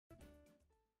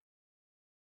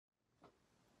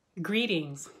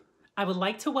Greetings. I would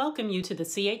like to welcome you to the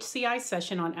CHCI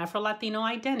session on Afro-Latino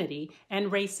identity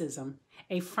and racism,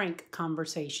 a frank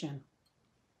conversation.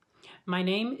 My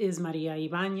name is Maria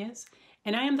Ibanez,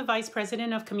 and I am the Vice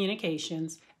President of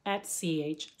Communications at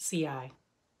CHCI.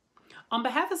 On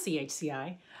behalf of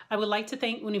CHCI, I would like to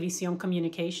thank Univision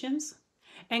Communications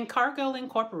and Cargill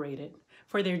Incorporated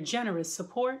for their generous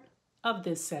support of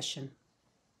this session.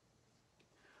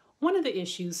 One of the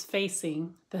issues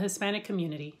facing the Hispanic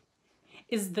community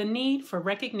is the need for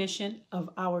recognition of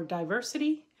our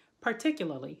diversity,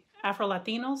 particularly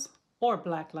Afro-Latinos or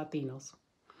Black Latinos.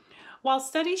 While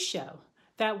studies show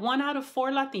that 1 out of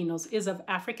 4 Latinos is of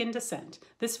African descent,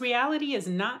 this reality is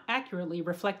not accurately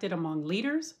reflected among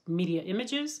leaders, media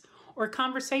images, or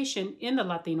conversation in the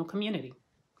Latino community.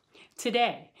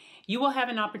 Today, you will have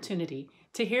an opportunity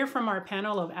to hear from our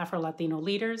panel of Afro-Latino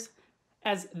leaders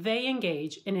as they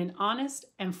engage in an honest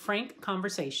and frank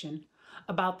conversation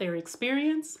about their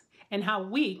experience and how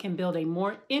we can build a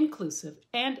more inclusive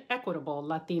and equitable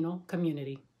Latino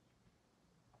community.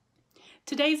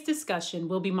 Today's discussion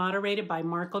will be moderated by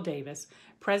Marco Davis,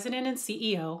 President and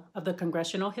CEO of the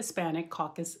Congressional Hispanic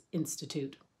Caucus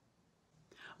Institute.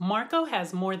 Marco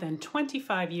has more than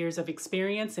 25 years of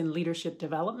experience in leadership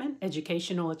development,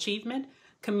 educational achievement,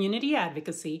 community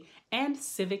advocacy, and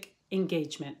civic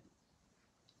engagement.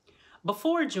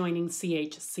 Before joining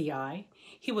CHCI,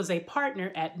 he was a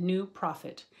partner at New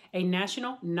Profit, a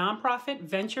national nonprofit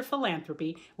venture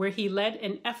philanthropy where he led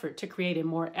an effort to create a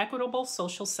more equitable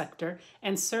social sector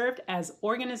and served as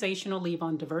organizational lead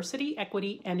on diversity,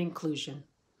 equity, and inclusion.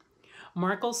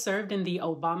 Marco served in the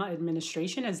Obama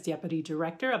administration as Deputy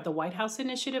Director of the White House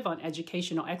Initiative on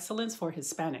Educational Excellence for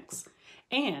Hispanics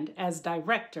and as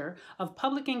Director of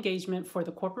Public Engagement for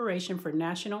the Corporation for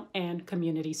National and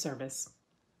Community Service.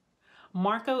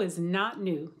 Marco is not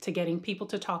new to getting people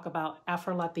to talk about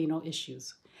Afro-Latino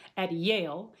issues. At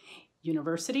Yale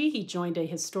University, he joined a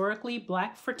historically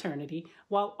Black fraternity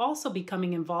while also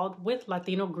becoming involved with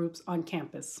Latino groups on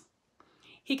campus.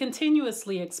 He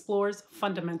continuously explores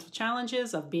fundamental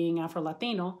challenges of being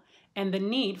Afro-Latino and the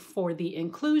need for the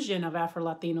inclusion of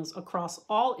Afro-Latinos across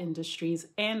all industries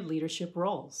and leadership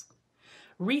roles.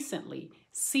 Recently,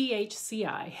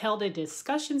 CHCI held a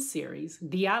discussion series,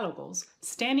 Diálogos,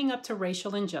 Standing Up to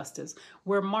Racial Injustice,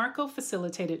 where Marco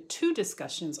facilitated 2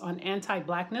 discussions on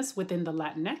anti-Blackness within the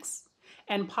Latinx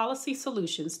and policy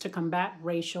solutions to combat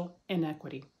racial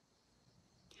inequity.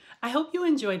 I hope you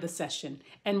enjoy the session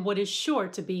and what is sure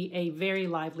to be a very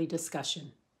lively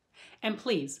discussion. And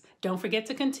please, don't forget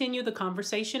to continue the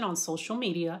conversation on social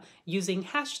media using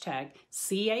hashtag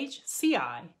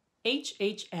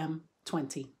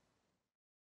CHCIHHM20.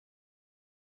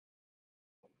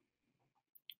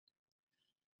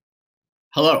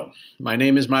 Hello, my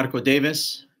name is Marco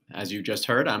Davis. As you just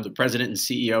heard, I'm the President and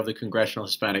CEO of the Congressional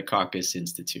Hispanic Caucus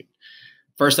Institute.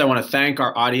 First, I want to thank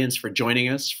our audience for joining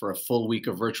us for a full week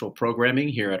of virtual programming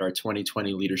here at our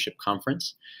 2020 Leadership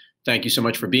Conference. Thank you so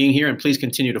much for being here, and please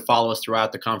continue to follow us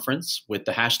throughout the conference with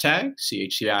the hashtag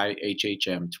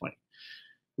CHCIHHM20.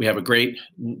 We have a great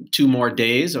 2 more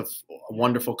days of a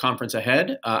wonderful conference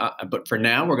ahead, but for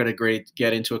now, we're going to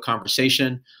get into a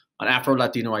conversation on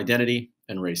Afro-Latino identity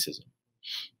and racism.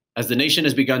 As the nation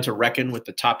has begun to reckon with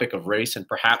the topic of race and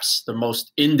perhaps the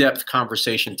most in-depth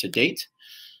conversation to date,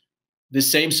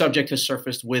 this same subject has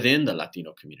surfaced within the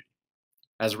Latino community.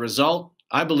 As a result,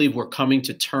 I believe we're coming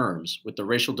to terms with the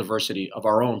racial diversity of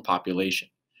our own population.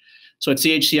 So at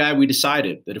CHCI, we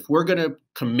decided that if we're going to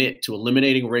commit to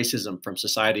eliminating racism from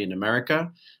society in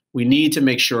America, we need to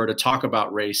make sure to talk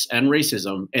about race and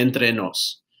racism entre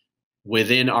nos,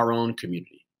 within our own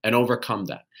community, and overcome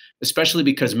that, especially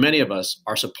because many of us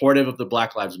are supportive of the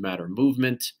Black Lives Matter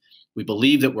movement. We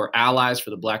believe that we're allies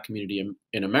for the Black community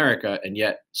in America, and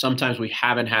yet sometimes we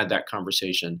haven't had that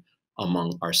conversation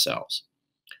among ourselves.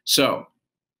 So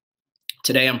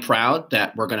today I'm proud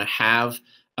that we're going to have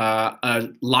a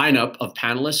lineup of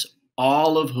panelists,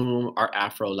 all of whom are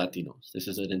Afro-Latinos. This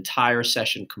is an entire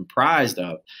session comprised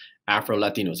of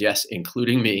Afro-Latinos, yes,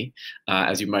 including me,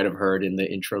 as you might have heard in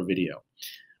the intro video.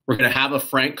 We're going to have a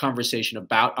frank conversation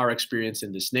about our experience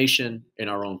in this nation, in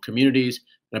our own communities,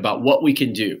 and about what we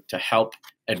can do to help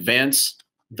advance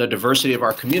the diversity of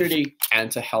our community and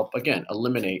to help, again,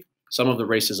 eliminate some of the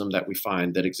racism that we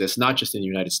find that exists not just in the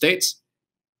United States,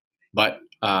 but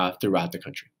throughout the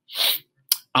country.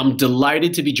 I'm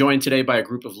delighted to be joined today by a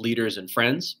group of leaders and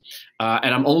friends,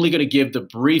 and I'm only going to give the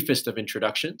briefest of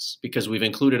introductions because we've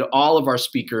included all of our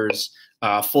speakers'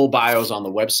 full bios on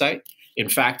the website. In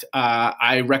fact,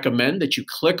 I recommend that you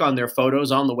click on their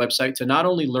photos on the website to not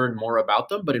only learn more about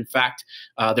them, but in fact,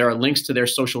 there are links to their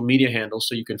social media handles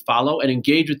so you can follow and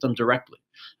engage with them directly.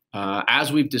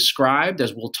 As we've described,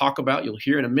 as we'll talk about, you'll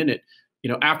hear in a minute,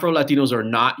 Afro-Latinos are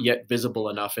not yet visible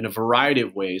enough in a variety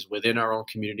of ways within our own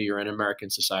community or in American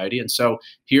society. And so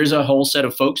here's a whole set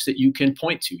of folks that you can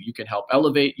point to. You can help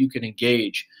elevate, you can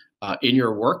engage in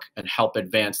your work and help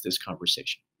advance this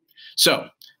conversation. So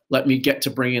let me get to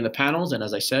bring in the panels. And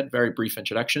as I said, very brief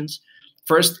introductions.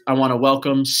 First, I want to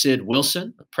welcome Sid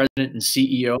Wilson, President and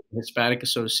CEO of the Hispanic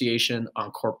Association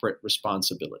on Corporate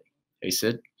Responsibility. Hey,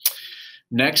 Sid.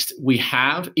 Next, we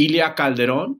have Ilia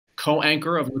Calderon,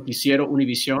 co-anchor of Noticiero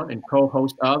Univision and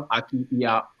co-host of Aquí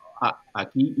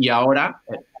y Ahora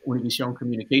at Univision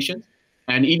Communications.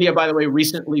 And Ilia, by the way,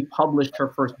 recently published her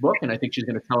first book, and I think she's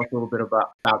going to tell us a little bit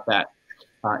about that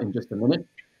in just a minute.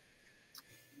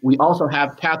 We also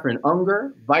have Catherine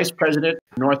Unger, Vice President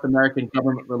of North American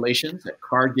Government Relations at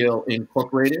Cargill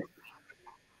Incorporated.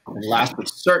 And last but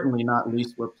certainly not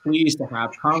least, we're pleased to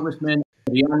have Congressman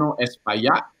Adriano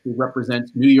Espaillat, who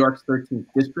represents New York's 13th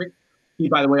District. He,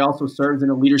 by the way, also serves in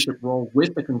a leadership role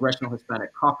with the Congressional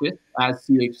Hispanic Caucus as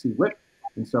CHC Whip.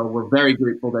 And so we're very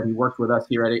grateful that he works with us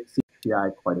here at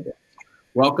CHCI quite a bit.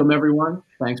 Welcome, everyone.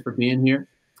 Thanks for being here.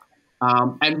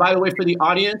 And by the way, for the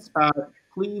audience,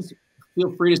 please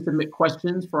feel free to submit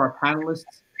questions for our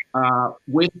panelists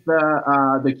with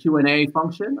the Q&A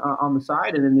function on the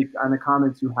side, and then on the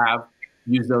comments you have,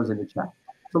 use those in the chat.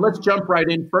 So let's jump right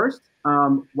in first.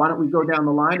 Why don't we go down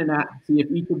the line and see if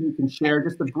each of you can share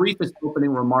just the briefest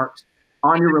opening remarks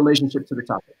on your relationship to the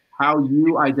topic, how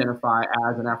you identify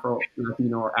as an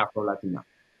Afro-Latino or Afro-Latina.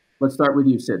 Let's start with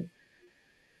you, Sid.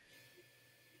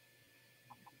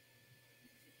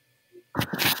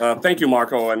 Thank you,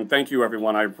 Marco, and thank you,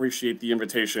 everyone. I appreciate the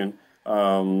invitation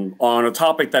on a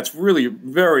topic that's really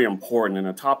very important and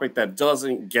a topic that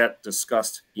doesn't get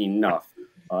discussed enough,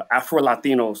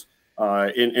 Afro-Latinos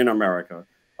in America.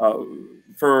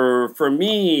 For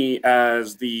me,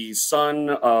 as the son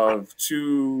of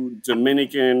two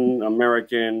Dominican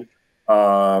American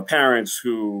parents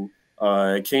who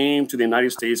came to the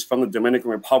United States from the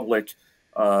Dominican Republic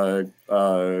to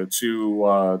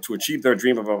achieve their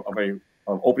dream of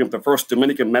opening up the first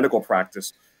Dominican medical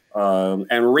practice,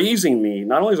 and raising me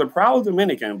not only as a proud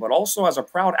Dominican but also as a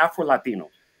proud Afro-Latino.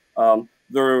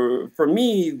 For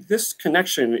me, this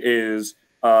connection is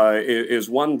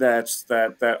one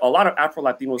that a lot of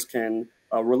Afro-Latinos can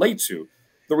relate to.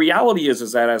 The reality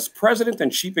is that as President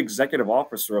and Chief Executive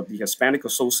Officer of the Hispanic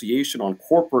Association on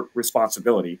Corporate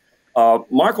Responsibility,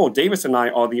 Marco Davis and I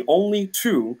are the only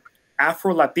two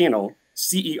Afro-Latino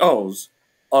CEOs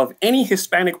of any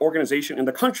Hispanic organization in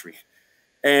the country.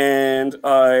 And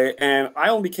I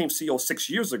only became CEO 6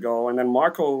 years ago, and then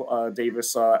Marco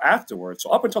Davis afterwards. So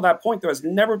up until that point, there has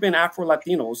never been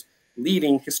Afro-Latinos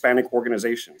leading Hispanic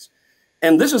organizations.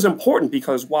 And this is important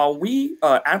because while we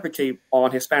advocate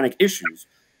on Hispanic issues,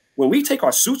 when we take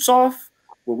our suits off,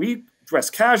 when we dress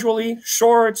casually,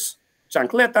 shorts,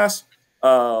 chancletas,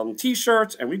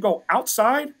 T-shirts, and we go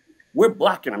outside, we're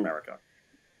Black in America.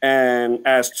 And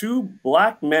as two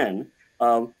Black men,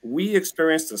 we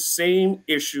experience the same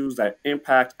issues that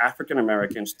impact African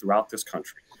Americans throughout this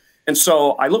country. And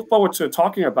so I look forward to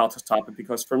talking about this topic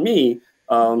because for me,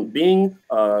 being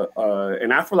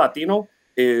an Afro-Latino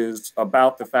is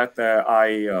about the fact that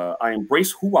I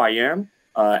embrace who I am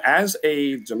as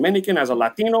a Dominican, as a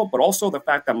Latino, but also the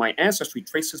fact that my ancestry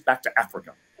traces back to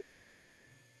Africa.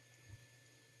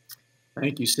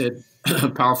 Thank you, Sid.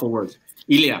 Powerful words.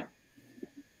 Ilia.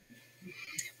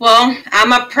 Well,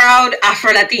 I'm a proud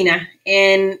Afro-Latina,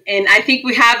 and I think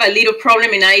we have a little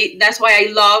problem, and that's why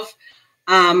I love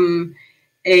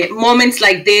moments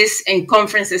like this and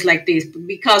conferences like this,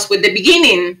 because with the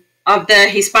beginning of the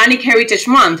Hispanic Heritage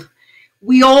Month,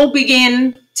 we all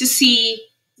begin to see,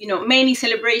 many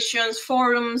celebrations,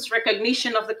 forums,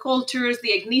 recognition of the cultures, the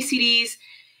ethnicities,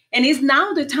 and it's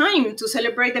now the time to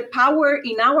celebrate the power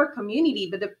in our community,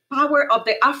 but the power of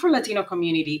the Afro-Latino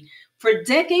community. For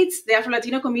decades, the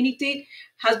Afro-Latino community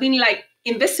has been like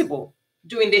invisible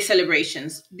during these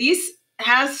celebrations. This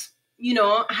has,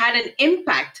 had an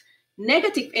impact,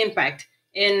 negative impact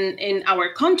in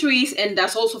our countries, and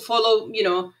that's also followed,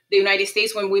 the United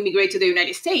States when we immigrate to the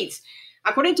United States.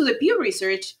 According to the Pew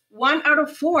Research, 1 out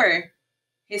of 4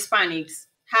 Hispanics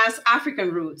has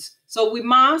African roots. So we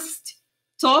must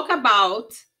talk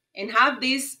about and have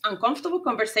these uncomfortable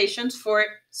conversations for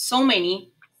so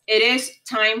many. It is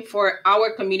time for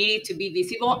our community to be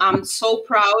visible. I'm so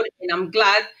proud and I'm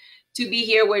glad to be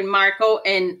here with Marco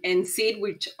and Sid,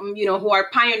 which, who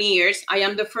are pioneers. I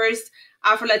am the first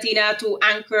Afro-Latina to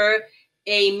anchor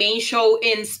a main show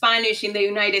in Spanish in the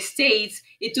United States.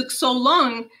 It took so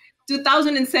long,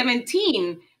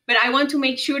 2017, but I want to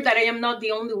make sure that I am not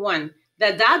the only one,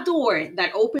 that door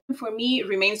that opened for me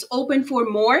remains open for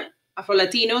more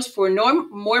Afro-Latinos, for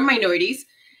more minorities.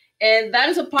 And that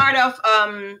is a part of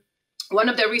one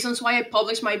of the reasons why I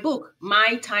published my book,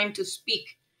 My Time to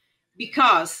Speak,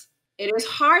 because it is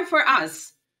hard for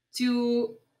us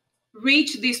to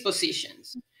reach these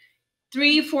positions.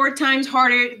 3-4 times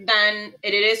harder than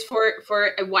it is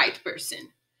for a white person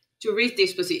to reach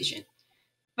this position.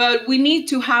 But we need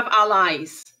to have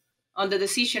allies on the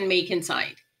decision-making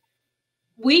side.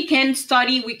 We can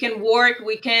study, we can work,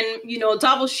 we can,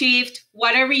 double shift,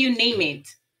 whatever you name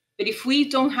it. But if we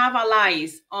don't have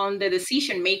allies on the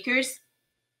decision makers,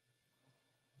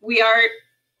 we are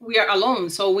alone.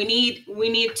 So we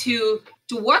need to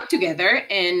work together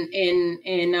and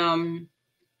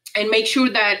make sure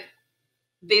that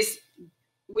these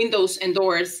windows and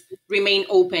doors remain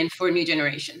open for new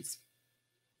generations.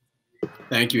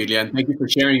 Thank you, Ilia. Thank you for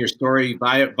sharing your story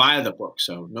via the book.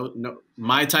 So no,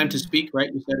 My Time to Speak, right?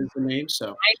 You said is the name.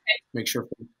 So make sure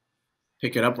to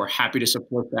pick it up. We're happy to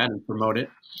support that and promote it.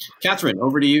 Catherine,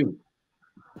 over to you.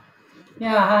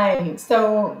 Yeah, hi.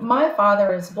 So my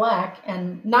father is Black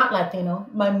and not Latino.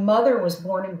 My mother was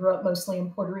born and grew up mostly in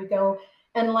Puerto Rico.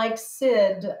 And like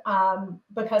Sid,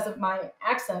 because of my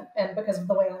accent and because of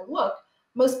the way I look,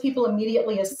 most people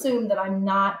immediately assume that I'm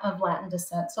not of Latin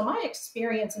descent. So my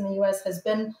experience in the US has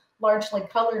been largely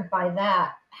colored by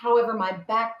that. However, my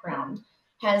background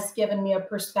has given me a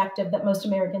perspective that most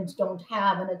Americans don't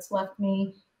have, and it's left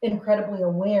me incredibly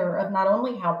aware of not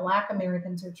only how Black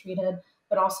Americans are treated,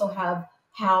 but also how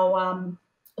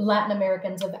Latin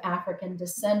Americans of African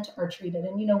descent are treated.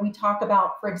 And, we talk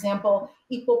about, for example,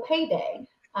 Equal Pay Day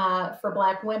for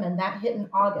Black women. That hit in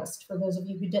August, for those of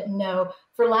you who didn't know.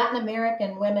 For Latin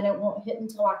American women, it won't hit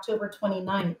until October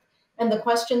 29th. And the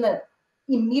question that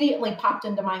immediately popped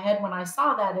into my head when I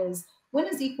saw that is, when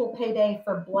is Equal Pay Day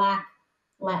for Black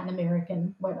Latin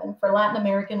American women, for Latin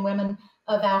American women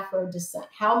of Afro descent?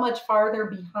 How much farther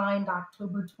behind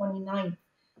October 29th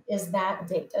is that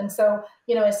date? And so,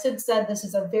 as Sid said, this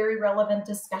is a very relevant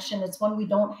discussion. It's one we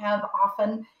don't have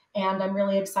often, and I'm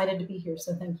really excited to be here.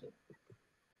 So thank you.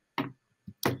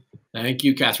 Thank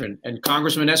you, Catherine. And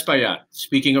Congressman Espaillat,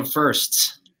 speaking of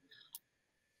firsts.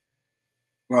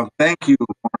 Well, thank you.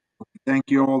 Thank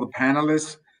you, all the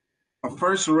panelists.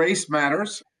 First, race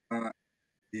matters.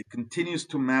 It continues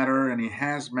to matter, and it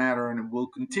has mattered, and it will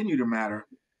continue to matter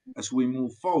as we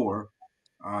move forward.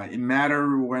 It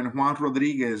mattered when Juan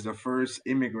Rodriguez, the first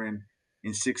immigrant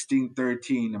in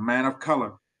 1613, a man of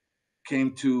color,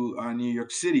 came to New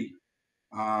York City.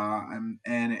 And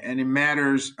it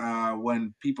matters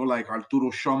when people like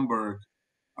Arturo Schomburg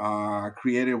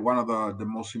created one of the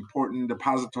most important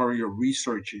depository of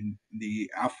research in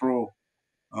the Afro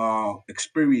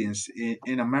experience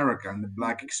in America, and the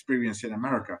Black experience in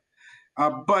America.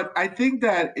 But I think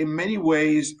that in many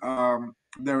ways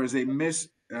there is a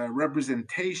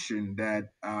misrepresentation that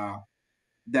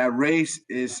that race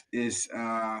is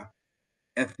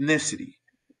ethnicity,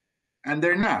 and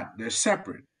they're not. They're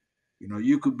separate.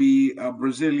 You could be a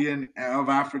Brazilian of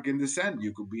African descent.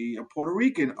 You could be a Puerto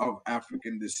Rican of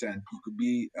African descent. You could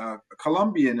be a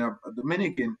Colombian, a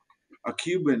Dominican, a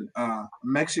Cuban,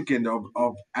 Mexican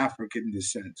of African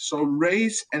descent. So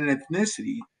race and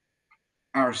ethnicity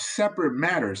are separate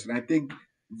matters, and I think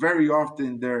very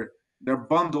often they're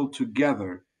bundled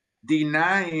together,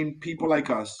 denying people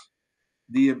like us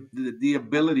the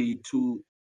ability to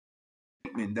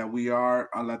that we are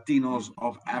Latinos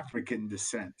of African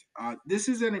descent. This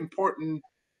is an important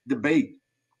debate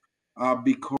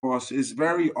because it's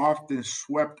very often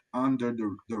swept under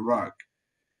the rug.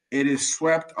 It is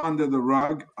swept under the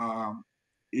rug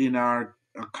in our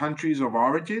countries of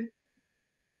origin,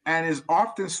 and is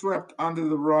often swept under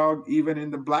the rug even in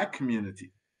the Black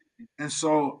community. And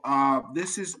so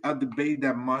this is a debate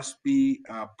that must be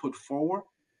put forward.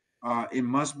 It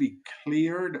must be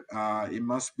cleared. It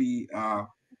must be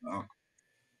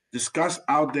discussed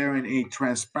out there in a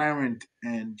transparent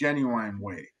and genuine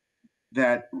way,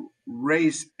 that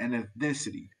race and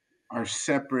ethnicity are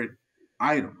separate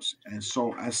items. And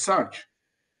so as such,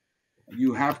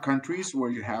 you have countries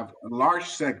where you have large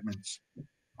segments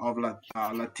of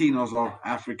Latinos of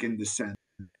African descent,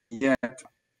 yet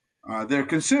they're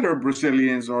considered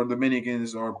Brazilians or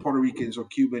Dominicans or Puerto Ricans or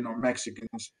Cuban or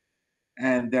Mexicans,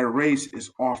 and their race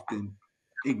is often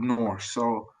ignored.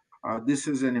 So this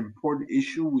is an important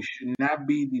issue. We should not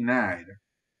be denied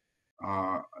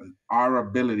our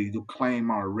ability to claim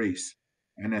our race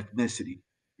and ethnicity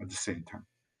at the same time.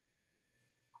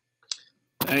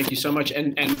 Thank you so much.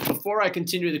 And before I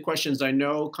continue the questions, I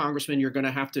know, Congressman, you're going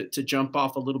to have to jump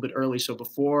off a little bit early. So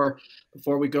before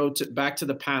we go back to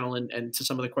the panel and to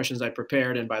some of the questions I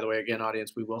prepared, and by the way, again,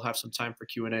 audience, we will have some time for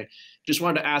Q&A. Just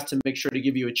wanted to ask to make sure to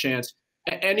give you a chance.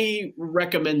 Any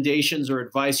recommendations or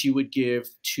advice you would give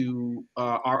to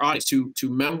our audience, to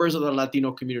members of the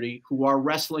Latino community who are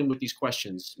wrestling with these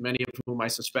questions, many of whom I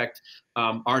suspect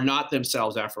are not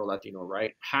themselves Afro-Latino,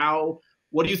 right?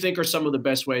 What do you think are some of the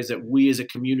best ways that we as a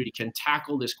community can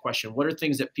tackle this question? What are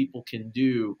things that people can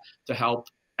do to help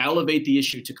elevate the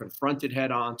issue, to confront it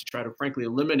head on, to try to frankly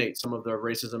eliminate some of the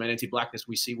racism and anti-Blackness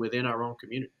we see within our own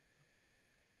community?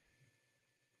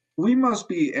 We must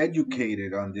be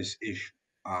educated on this issue,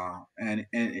 and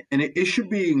it should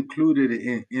be included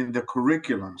in the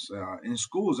curriculums in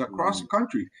schools across the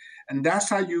country. And that's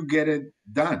how you get it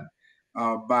done,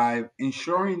 by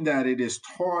ensuring that it is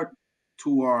taught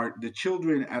to the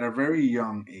children at a very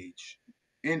young age,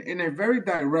 in a very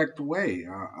direct way,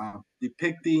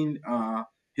 depicting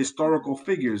historical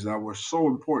figures that were so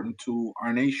important to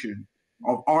our nation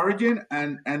of origin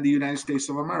and the United States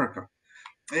of America.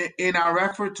 In our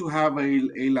effort to have a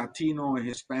Latino, a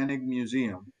Hispanic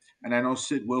museum, and I know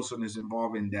Sid Wilson is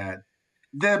involved in that,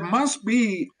 there must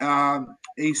be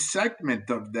a segment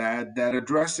of that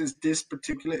addresses this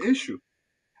particular issue.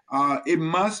 It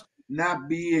must not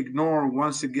be ignored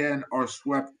once again or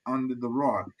swept under the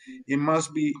rug. It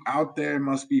must be out there, it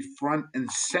must be front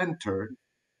and center,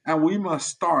 and we must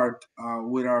start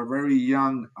with our very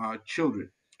young children.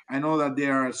 I know that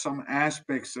there are some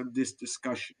aspects of this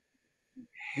discussion: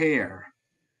 hair,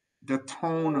 the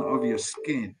tone of your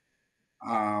skin.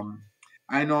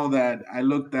 I know that I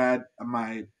looked at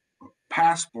my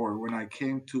passport when I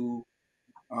came to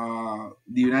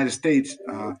the United States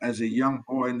as a young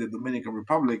boy in the Dominican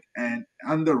Republic, and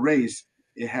under race,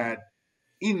 it had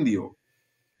Indio.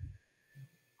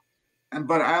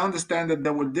 But I understand that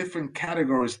there were different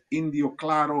categories: Indio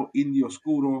Claro, Indio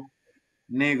Oscuro,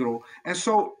 Negro. And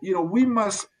so, we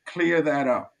must clear that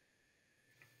up.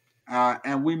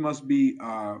 And we must be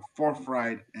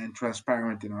forthright and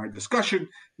transparent in our discussion,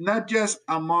 not just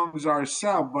amongst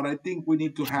ourselves, but I think we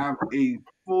need to have a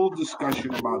full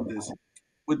discussion about this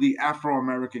with the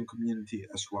Afro-American community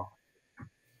as well.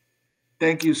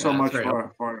 Thank you so much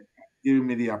for giving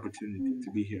me the opportunity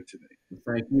to be here today.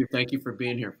 Thank you for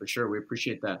being here, for sure. We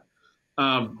appreciate that.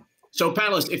 So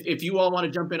panelists, if you all want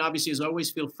to jump in, obviously, as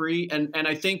always, feel free. And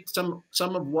I think some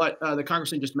of what the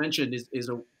Congressman just mentioned is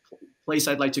a place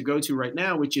I'd like to go to right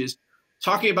now, which is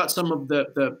talking about some of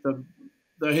the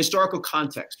historical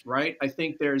context, right? I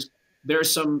think there's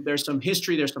some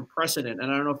history, there's some precedent,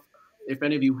 and I don't know if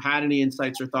any of you had any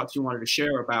insights or thoughts you wanted to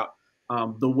share about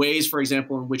the ways, for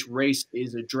example, in which race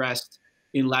is addressed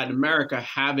in Latin America,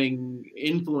 having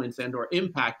influence and or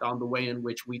impact on the way in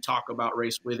which we talk about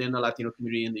race within the Latino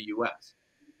community in the U.S.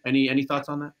 Any thoughts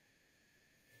on that?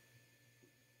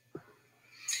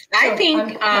 I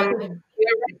think.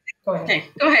 Go ahead. Okay,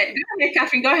 go ahead,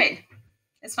 Catherine. Go ahead.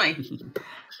 It's fine.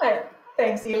 Hi.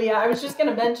 Thanks, Elia. I was just going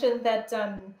to mention that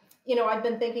I've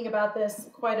been thinking about this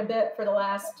quite a bit for the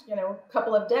last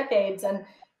couple of decades. And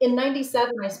in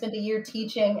 '97, I spent a year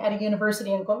teaching at a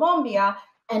university in Colombia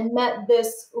and met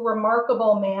this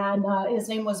remarkable man. His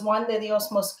name was Juan de Dios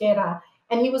Mosquera,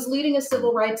 and he was leading a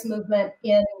civil rights movement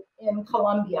in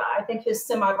Colombia. I think his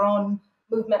Cimarron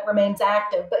movement remains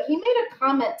active, but he made a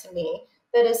comment to me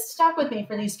that has stuck with me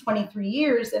for these 23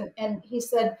 years. And he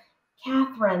said,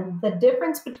 Catherine, the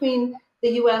difference between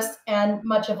the US and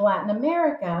much of Latin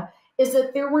America is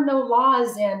that there were no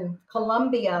laws in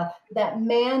Colombia that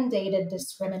mandated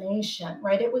discrimination,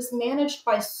 right? It was managed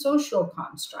by social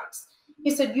constructs. He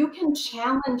said, you can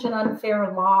challenge an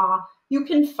unfair law, you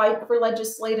can fight for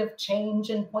legislative change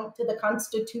and point to the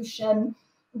Constitution,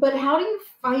 but how do you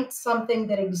fight something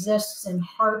that exists in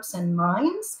hearts and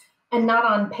minds and not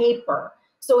on paper?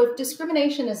 So if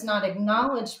discrimination is not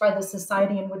acknowledged by the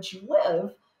society in which you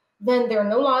live, then there are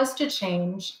no laws to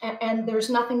change and there's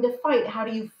nothing to fight. How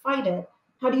do you fight it?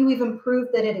 How do you even prove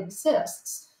that it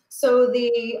exists? So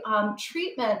the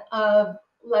treatment of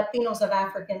Latinos of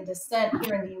African descent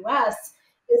here in the US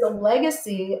is a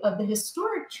legacy of the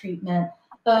historic treatment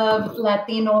of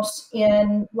Latinos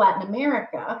in Latin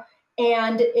America.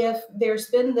 And if there's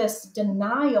been this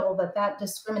denial that that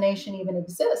discrimination even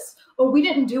exists, oh, we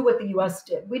didn't do what the US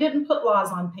did. We didn't put laws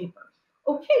on paper.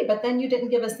 Okay, but then you didn't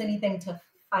give us anything to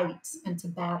fight and to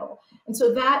battle. And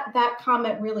so that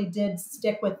comment really did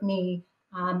stick with me,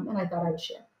 and I thought I'd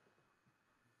share.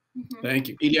 Mm-hmm. Thank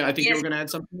you. Elia, I think you were going to add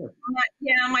something there.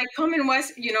 Yeah, my comment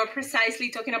was, precisely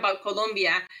talking about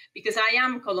Colombia, because I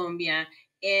am Colombian,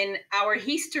 and our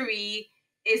history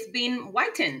is being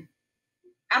whitened.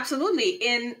 Absolutely.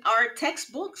 In our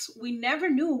textbooks, we never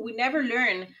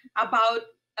learned about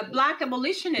a Black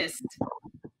abolitionist.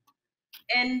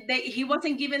 And he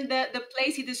wasn't given the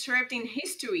place he deserved in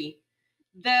history.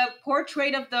 The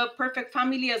portrait of the perfect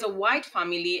family as a white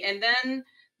family, and then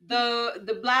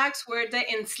the Blacks were the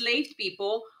enslaved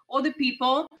people, or the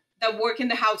people that work in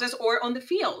the houses or on the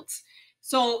fields.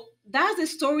 So that's the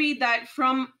story that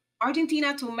from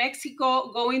Argentina to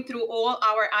Mexico, going through all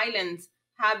our islands,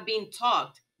 have been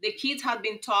taught. The kids have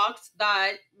been taught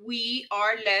that we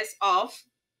are less of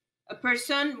a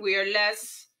person, we are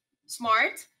less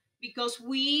smart, because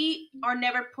we are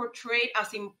never portrayed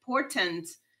as important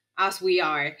as we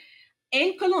are.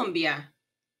 In Colombia,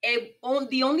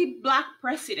 the only Black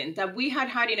president that we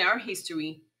had in our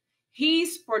history,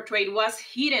 his portrait was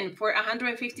hidden for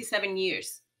 157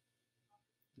 years.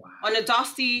 Wow. On a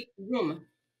dusty room,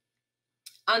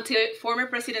 until former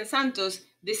President Santos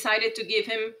decided to give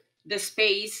him the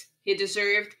space he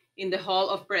deserved in the Hall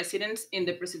of Presidents in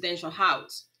the presidential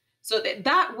house. So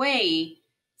that way,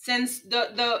 since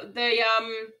the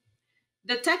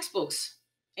textbooks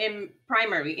in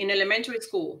primary, in elementary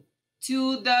school,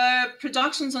 to the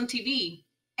productions on TV,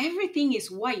 everything is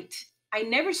white. I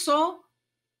never saw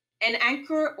an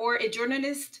anchor or a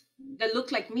journalist that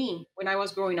looked like me when I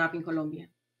was growing up in Colombia.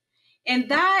 And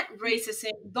that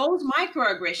racism, those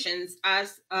microaggressions,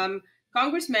 as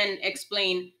Congressman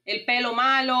explained, el pelo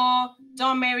malo,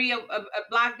 don't marry a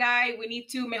Black guy, we need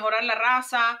to mejorar la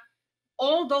raza.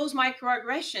 All those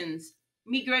microaggressions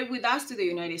migrate with us to the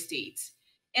United States.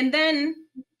 And then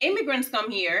immigrants come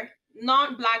here,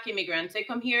 non-Black immigrants, they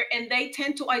come here and they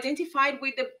tend to identify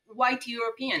with the white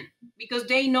European because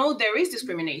they know there is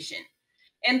discrimination.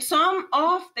 And some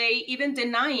of they even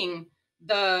denying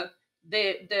the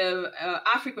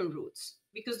African roots,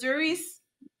 because there is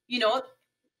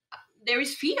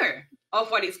fear of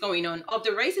what is going on, of the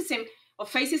racism, of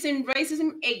facing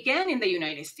racism again in the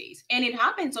United States. And it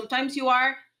happens. Sometimes you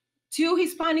are too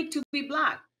Hispanic to be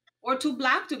Black, or too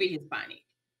Black to be Hispanic.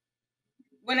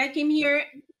 When I came here,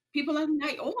 people are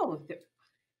like, oh,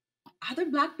 are there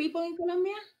Black people in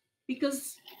Colombia?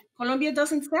 Because Colombia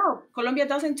doesn't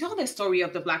tell the story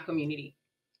of the Black community.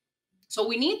 So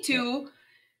we need to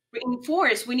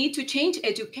reinforce, we need to change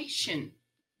education.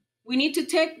 We need to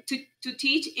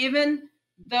teach even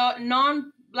the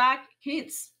non-Black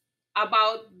kids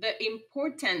about the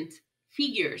important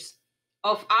figures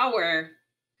of our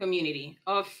community,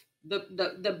 of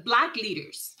the Black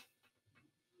leaders.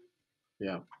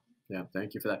 Yeah,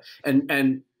 thank you for that.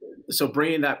 And so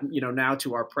bringing that, now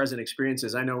to our present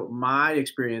experiences, I know my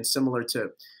experience, similar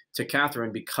to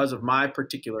Catherine, because of my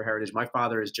particular heritage. My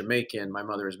father is Jamaican, my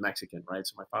mother is Mexican, right?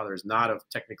 So my father is not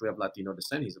technically of Latino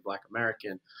descent, he's a Black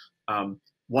American.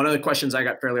 One of the questions I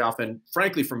got fairly often,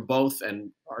 frankly, from both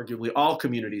and arguably all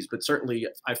communities, but certainly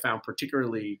I found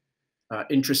particularly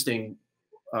interesting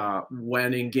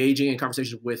when engaging in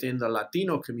conversations within the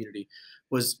Latino community,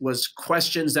 was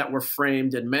questions that were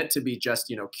framed and meant to be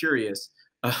just, curious,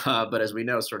 but as we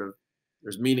know, sort of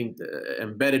there's meaning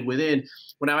embedded within.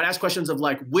 When I would ask questions of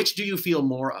like, which do you feel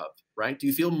more of, right? Do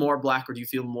you feel more Black or do you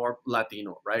feel more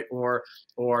Latino, right? Or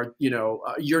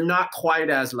you're not quite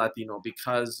as Latino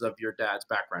because of your dad's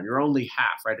background. You're only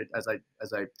half, right? As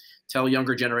I tell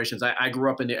younger generations, I grew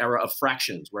up in the era of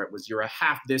fractions where it was you're a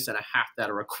half this and a half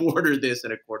that, or a quarter this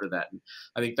and a quarter that. And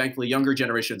I think thankfully younger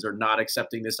generations are not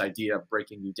accepting this idea of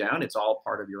breaking you down. It's all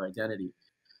part of your identity.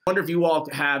 I wonder if you all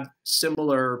have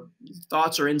similar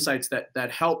thoughts or insights that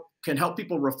can help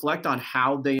people reflect on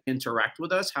how they interact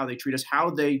with us, how they treat us, how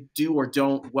they do or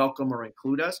don't welcome or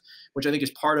include us, which I think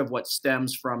is part of what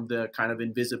stems from the kind of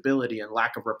invisibility and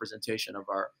lack of representation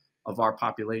of our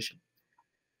population.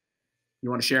 You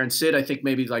want to share? And Sid, I think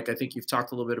you've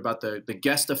talked a little bit about the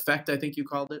guest effect, I think you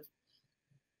called it.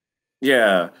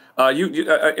 Yeah,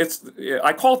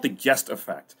 I call it the guest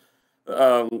effect.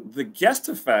 The guest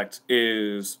effect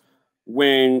is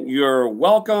when you're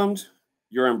welcomed,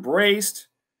 you're embraced,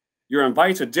 you're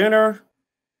invited to dinner,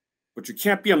 but you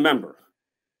can't be a member,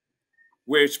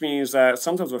 which means that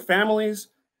sometimes with families,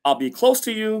 I'll be close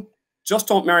to you, just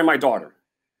don't marry my daughter.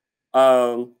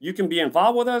 You can be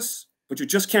involved with us, but you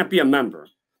just can't be a member.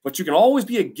 But you can always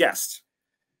be a guest,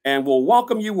 and we'll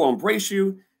welcome you, we'll embrace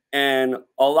you. And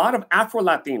a lot of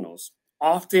Afro-Latinos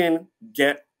often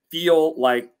feel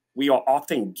like we are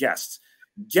often guests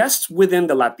within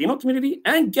the Latino community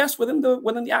and guests within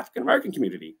the African American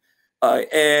community.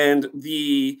 And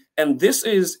this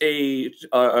is a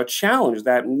challenge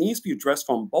that needs to be addressed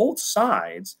from both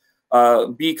sides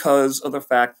because of the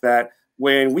fact that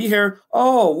when we hear,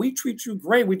 oh, we treat you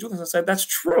great, we do this, I said, that's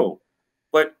true.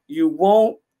 but you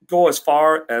won't go as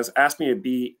far as ask me to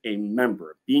be a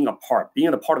member, being a part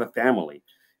of the family.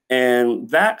 And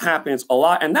that happens a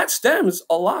lot. And that stems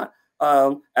a lot,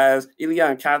 as Ilya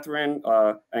and Catherine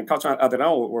and Katrin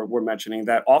Adenau were mentioning,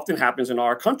 that often happens in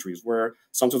our countries where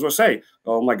sometimes we'll say,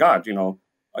 oh my God, you know,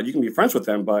 you can be friends with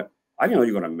them, but I didn't know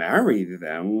you're going to marry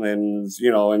them. And,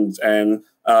 you know,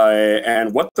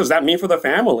 and what does that mean for the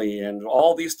family and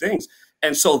all these things?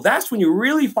 And so that's when you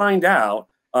really find out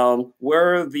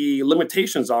where the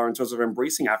limitations are in terms of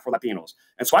embracing Afro-Latinos.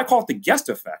 And so I call it the guest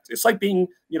effect. It's like being,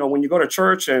 you know, when you go to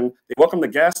church and they welcome the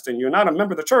guest and you're not a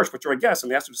member of the church, but you're a guest,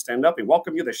 and they ask you to stand up and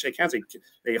welcome you, they shake hands,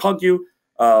 they hug you.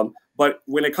 But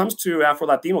when it comes to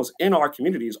Afro-Latinos in our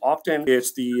communities, often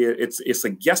it's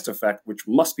the guest effect, which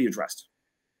must be addressed.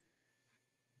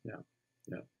 Yeah,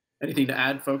 yeah. Anything to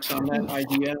add, folks, on that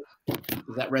idea?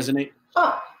 Does that resonate?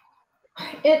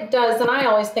 It does, and I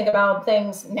always think about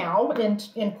things now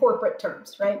in corporate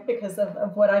terms, right? Because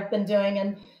of what I've been doing.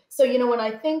 And so, you know, when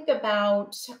I think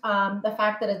about the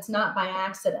fact that it's not by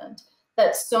accident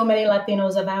that so many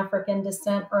Latinos of African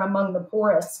descent are among the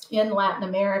poorest in Latin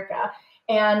America.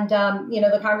 And, you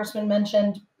know, the congressman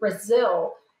mentioned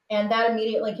Brazil, and that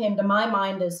immediately came to my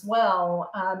mind as well,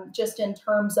 just in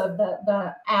terms of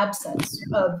the absence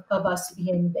of us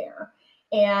being there.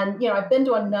 And, you know, I've been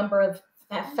to a number of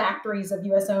factories of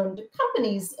US-owned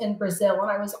companies in Brazil, and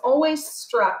I was always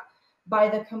struck by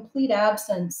the complete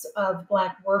absence of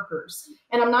Black workers.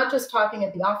 And I'm not just talking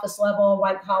at the office level,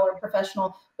 white-collar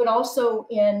professional, but also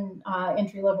in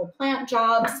entry-level plant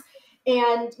jobs.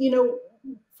 And, you know,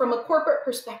 from a corporate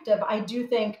perspective, I do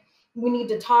think we need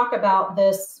to talk about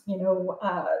this, you know,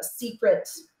 secret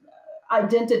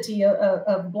identity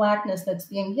of Blackness that's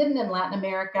being hidden in Latin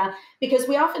America, because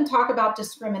we often talk about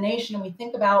discrimination and we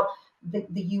think about the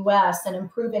US and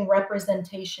improving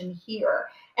representation here.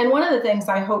 And one of the things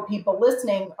I hope people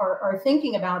listening are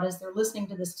thinking about as they're listening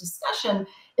to this discussion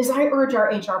is I urge our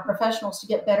HR professionals to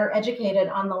get better educated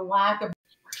on the lack of.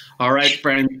 All right,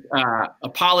 friends.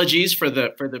 Apologies for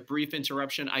the brief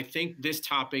interruption. I think this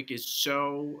topic is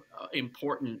so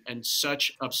important and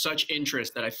of such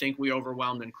interest that I think we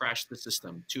overwhelmed and crashed the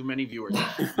system. Too many viewers.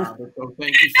 So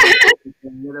thank you for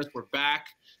being with us. We're back.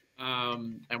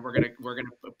 And we're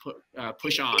gonna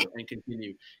push on and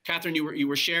continue. Catherine, you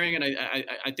were sharing, and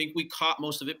I think we caught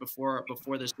most of it before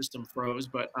the system froze.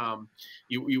 But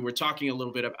you were talking a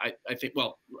little bit of I think.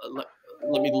 Well,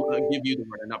 let me give you the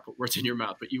word and not put words in your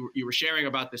mouth. But you were sharing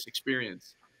about this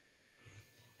experience.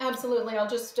 Absolutely. I'll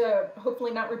just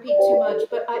hopefully not repeat too much,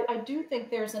 but I do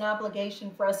think there's an obligation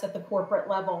for us at the corporate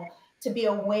level to be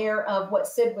aware of what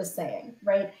Sid was saying,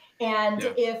 right? And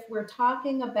if we're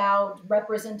talking about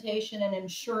representation and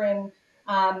ensuring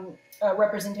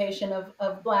representation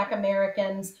of Black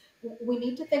Americans, we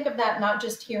need to think of that not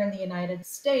just here in the United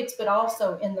States, but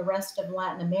also in the rest of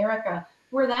Latin America,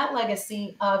 where that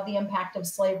legacy of the impact of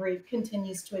slavery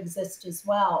continues to exist as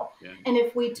well. Yeah. And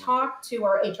if we talk to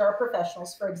our HR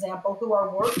professionals, for example, who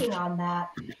are working on that,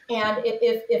 and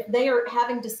if they are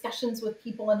having discussions with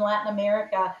people in Latin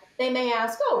America, they may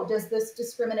ask, oh, does this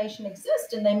discrimination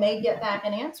exist? And they may get back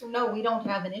an answer, no, we don't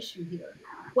have an issue here.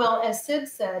 Well, as Sid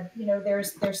said, you know,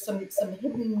 there's some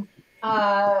hidden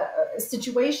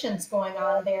situations going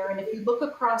on there. And if you look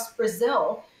across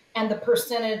Brazil, and the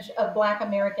percentage of Black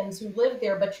Americans who live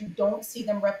there, but you don't see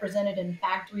them represented in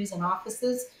factories and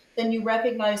offices, then you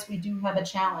recognize we do have a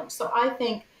challenge. So I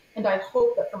think, and I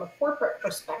hope that from a corporate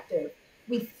perspective,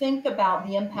 we think about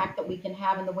the impact that we can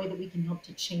have and the way that we can help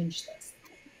to change this.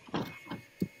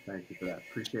 Thank you for that.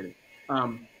 Appreciate it.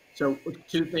 So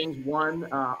two things. One,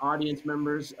 audience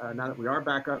members, now that we are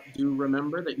back up, do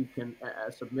remember that you can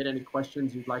submit any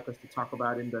questions you'd like us to talk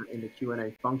about in the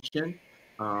Q&A function.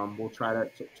 We'll try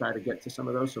to get to some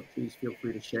of those, so please feel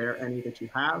free to share any that you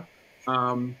have.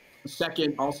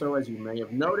 Second, also, as you may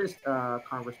have noticed,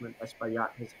 Congressman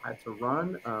Espaillat has had to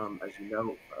run. As you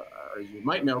know, or as you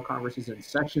might know, Congress is in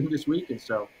session this week, and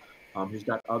so he's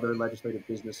got other legislative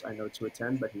business, I know, to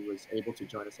attend, but he was able to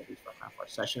join us at least for half our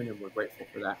session, and we're grateful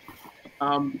for that.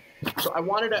 So I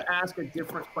wanted to ask a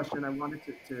different question. I wanted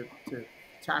to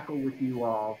tackle with you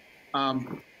all.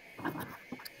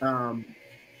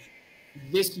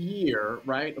 This year,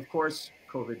 right? Of course,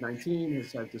 COVID-19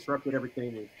 has disrupted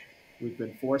everything. We've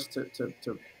been forced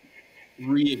to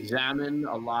re-examine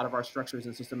a lot of our structures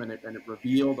and system, and it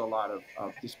revealed a lot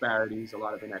of disparities, a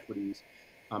lot of inequities,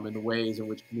 in the ways in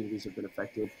which communities have been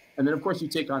affected. And then, of course, you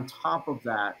take on top of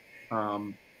that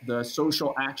the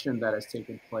social action that has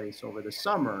taken place over the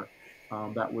summer,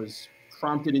 that was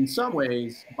prompted in some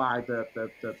ways by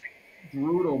the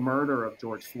brutal murder of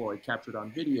George Floyd, captured on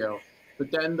video. but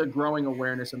then the growing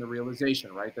awareness and the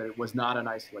realization, right, that it was not an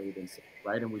isolated incident,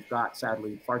 right? And we've got,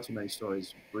 sadly, far too many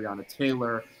stories, Breonna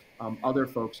Taylor, other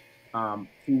folks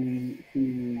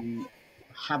who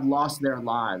have lost their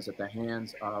lives at the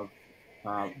hands of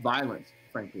violence,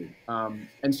 frankly.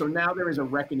 And so now there is a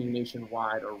reckoning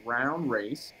nationwide around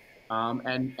race,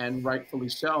 and rightfully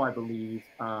so, I believe.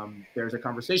 There's a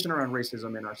conversation around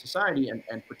racism in our society,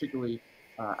 and particularly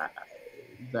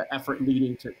the effort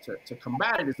leading to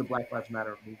combat it is the Black Lives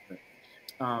Matter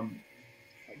movement.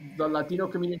 The Latino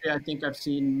community, I think I've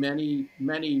seen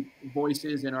many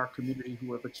voices in our community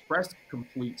who have expressed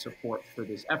complete support for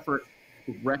this effort,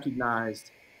 who've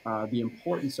recognized the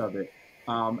importance of it.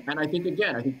 And I think,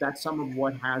 again, I think that's some of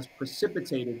what has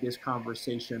precipitated this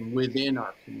conversation within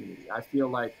our community. I feel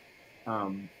like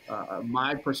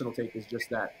my personal take is just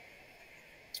that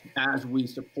as we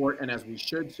support and as we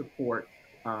should support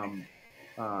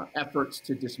efforts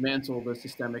to dismantle the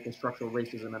systemic and structural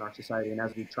racism in our society, and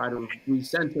as we try to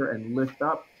recenter and lift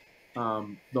up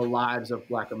the lives of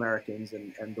Black Americans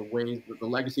and the ways, the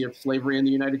legacy of slavery in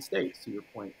the United States, to your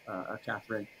point,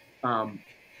 Catherine,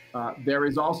 there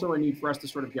is also a need for us to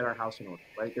sort of get our house in order,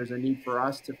 right? There's a need for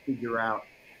us to figure out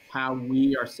how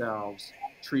we ourselves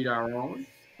treat our own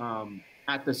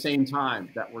at the same time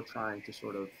that we're trying to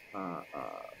sort of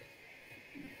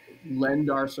lend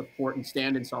our support and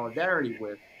stand in solidarity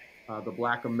with the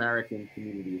Black American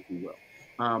community, if you will.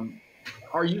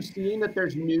 Are you seeing that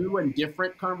there's new and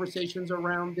different conversations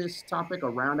around this topic,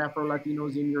 around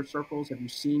Afro-Latinos in your circles? Have you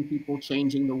seen people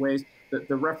changing the ways?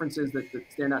 The references that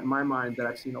stand out in my mind that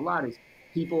I've seen a lot is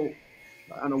people,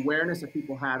 an awareness that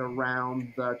people had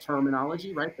around the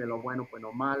terminology, right? De lo bueno, pues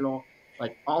lo malo,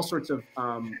 like all sorts of,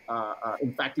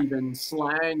 in fact, even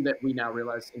slang that we now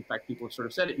realize, in fact, people have sort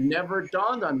of said it. Never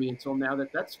dawned on me until now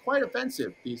that that's quite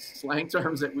offensive, these slang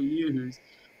terms that we use,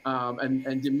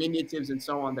 and diminutives and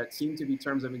so on that seem to be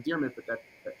terms of endearment, but that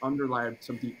underlie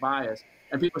some deep bias.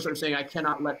 And people are sort of saying, I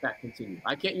cannot let that continue.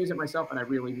 I can't use it myself, and I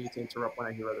really need to interrupt when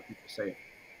I hear other people say it.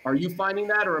 Are you finding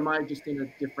that, or am I just in a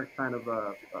different kind of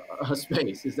a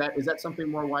space? Is that something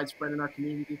more widespread in our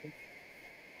community, do you think?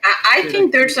 I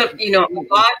think there's a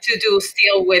lot to do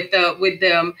still with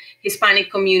the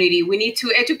Hispanic community. We need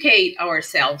to educate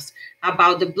ourselves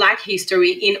about the Black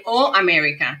history in all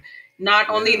America, not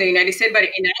only in the United States, but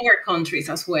in our countries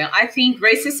as well. I think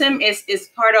racism is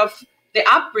part of the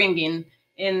upbringing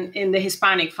in the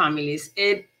Hispanic families.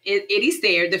 It is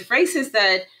there. The phrases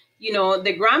that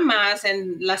the grandmas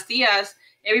and las tías,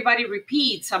 everybody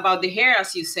repeats about the hair,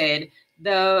 as you said,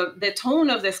 the tone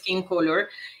of the skin color.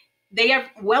 They are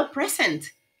well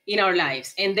present in our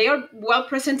lives, and they are well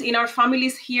present in our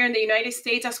families here in the United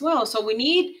States as well. So we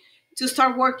need to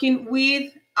start working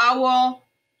with our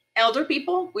elder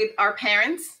people, with our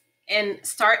parents, and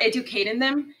start educating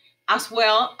them as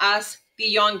well as the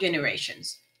young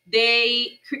generations.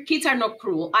 Kids are not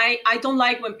cruel. I don't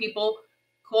like when people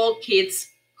call kids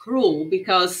cruel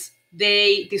because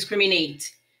they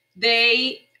discriminate.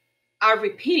 They are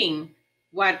repeating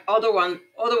what other ones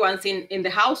in the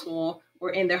household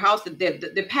or in their house,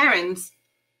 the parents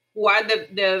who are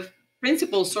the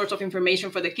principal source of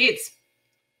information for the kids,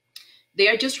 they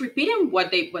are just repeating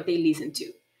what they listen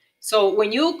to. So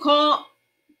when you call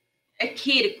a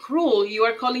kid cruel, you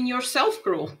are calling yourself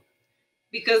cruel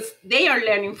because they are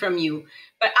learning from you.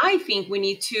 But I think we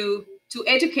need to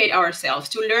educate ourselves,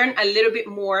 to learn a little bit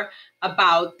more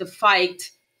about the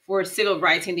fight for civil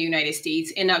rights in the United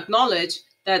States, and acknowledge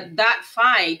that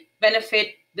fight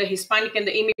benefit the Hispanic and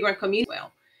the immigrant community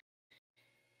well.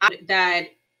 That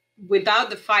without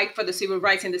the fight for the civil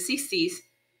rights in the 60s,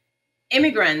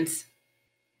 immigrants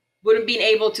wouldn't be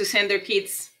able to send their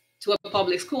kids to a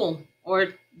public school, or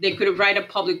they could ride a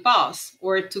public bus,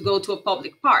 or to go to a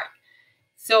public park.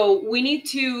 So we need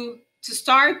to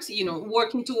start,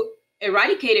 working to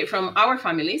eradicate it from our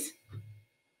families.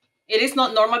 It is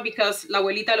not normal because la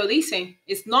abuelita lo dice.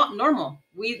 It's not normal.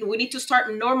 We need to start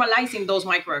normalizing those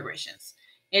microaggressions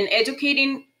and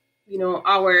educating,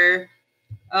 our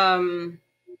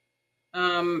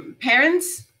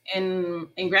parents and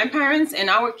grandparents and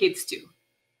our kids too.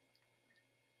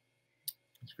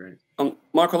 That's great.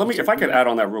 Marco, if I could add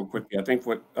on that real quickly. I think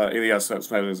what Elias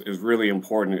said is really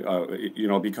important,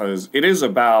 because it is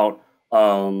about,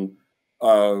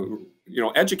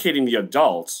 educating the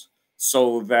adults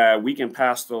so that we can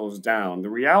pass those down. The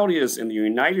reality is, in the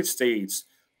United States,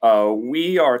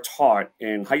 we are taught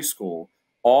in high school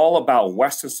all about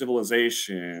Western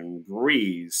civilization,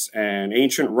 Greece and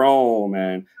ancient Rome,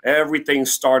 and everything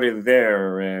started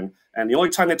there. And the only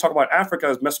time they talk about Africa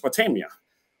is Mesopotamia.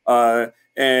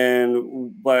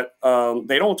 But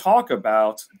they don't talk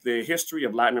about the history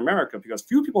of Latin America, because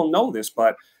few people know this,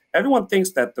 but everyone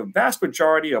thinks that the vast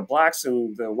majority of Blacks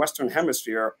in the Western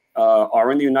Hemisphere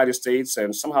are in the United States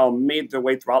and somehow made their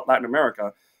way throughout Latin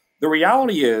America. The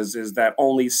reality is that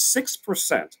only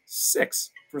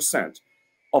 6%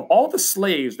 of all the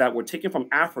slaves that were taken from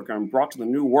Africa and brought to the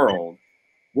New World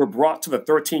were brought to the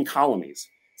 13 colonies.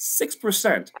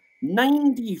 6%,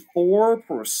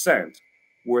 94%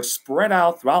 were spread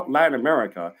out throughout Latin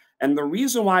America. And the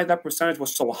reason why that percentage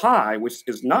was so high, which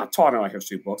is not taught in our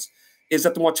history books, is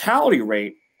that the mortality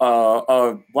rate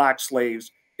of Black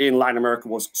slaves in Latin America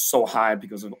was so high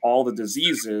because of all the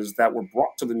diseases that were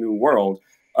brought to the New World.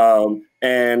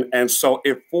 And so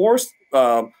it forced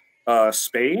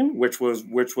Spain, which was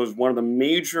one of the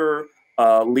major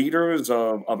leaders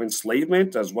of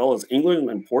enslavement, as well as England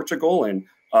and Portugal and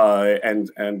the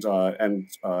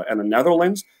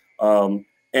Netherlands.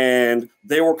 And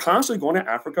they were constantly going to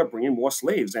Africa, bringing more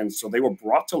slaves. And so they were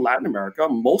brought to Latin America.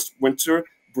 Most went to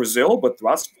Brazil, but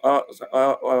throughout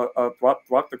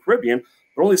the Caribbean,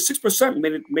 but only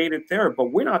 6% made it there.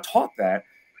 But we're not taught that.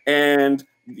 And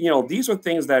these are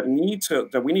things that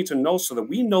we need to know, so that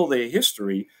we know the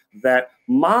history, that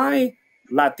my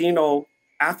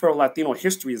Afro-Latino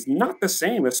history is not the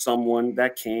same as someone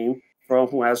that came from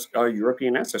who has a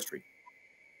European ancestry.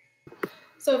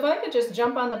 So if I could just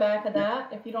jump on the back of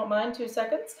that, if you don't mind, 2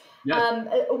 seconds. Yeah.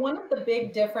 One of the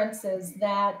big differences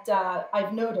that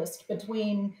I've noticed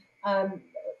between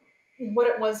what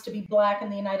it was to be Black in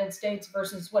the United States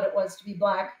versus what it was to be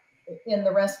Black in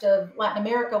the rest of Latin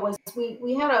America was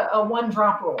we had a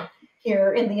 1-drop rule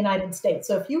here in the United States.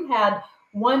 So if you had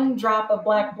 1 drop of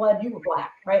Black blood, you were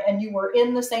Black, right? And you were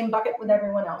in the same bucket with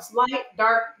everyone else. Light,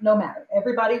 dark, no matter.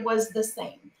 Everybody was the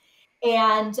same.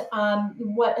 And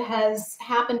what has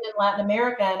happened in Latin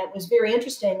America, and it was very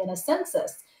interesting in a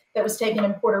census that was taken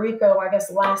in Puerto Rico, I guess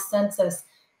the last census,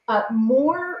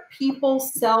 more people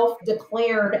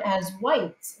self-declared as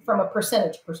whites from a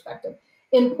percentage perspective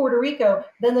in Puerto Rico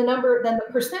than the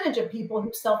percentage of people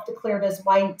who self-declared as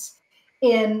whites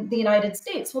in the United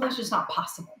States. Well, that's just not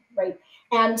possible, right?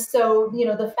 And so,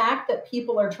 the fact that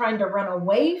people are trying to run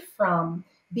away from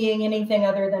being anything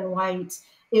other than white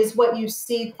is what you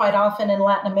see quite often in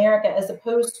Latin America, as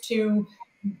opposed to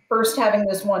first having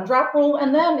this 1-drop rule,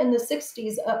 and then in the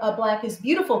 60s, a Black is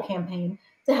Beautiful campaign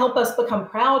to help us become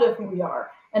proud of who we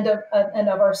are and of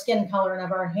our skin color and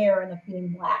of our hair and of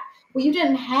being Black. Well, you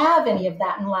didn't have any of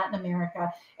that in Latin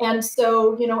America. And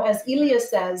so, as Elia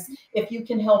says, if you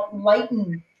can help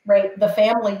lighten, right, the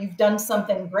family, you've done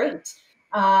something great.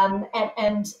 And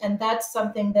that's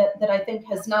something that I think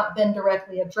has not been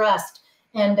directly addressed.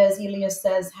 And as Elia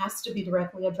says, has to be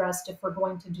directly addressed if we're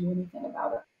going to do anything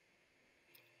about it.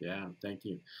 Yeah, thank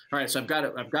you. All right, so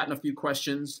I've gotten a few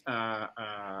questions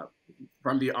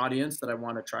from the audience that I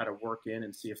want to try to work in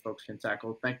and see if folks can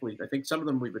tackle. Thankfully, I think some of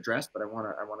them we've addressed, but I want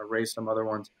to raise some other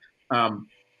ones.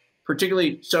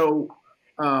 Particularly, so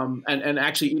and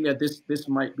actually, Elia, this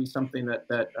might be something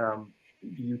that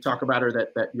you talk about, or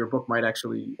that your book might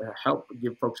actually help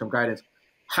give folks some guidance.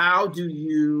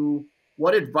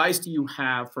 What advice do you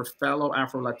have for fellow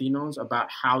Afro-Latinos about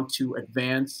how to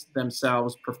advance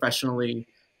themselves professionally,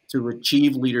 to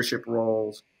achieve leadership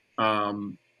roles,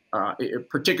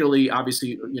 particularly,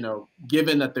 obviously,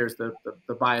 given that there's the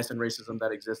bias and racism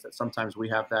that exists, that sometimes we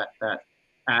have that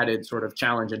added sort of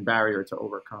challenge and barrier to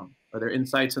overcome? Are there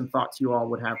insights and thoughts you all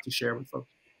would have to share with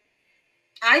folks?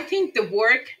 I think the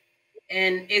work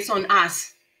is on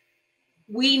us.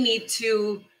 We need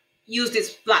to use these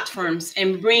platforms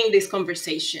and bring this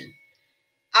conversation.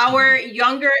 Our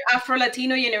younger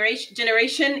Afro-Latino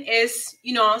generation is,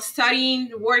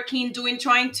 studying, working,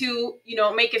 trying to,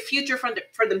 make a future for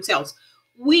themselves.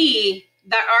 We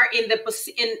that are in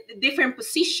different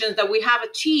positions that we have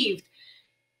achieved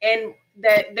and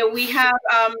that we have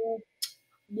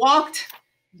walked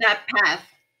that path,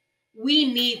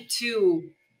 we need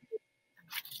to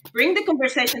bring the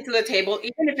conversation to the table,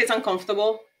 even if it's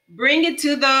uncomfortable. Bring it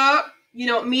to the,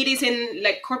 meetings, in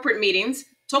like corporate meetings.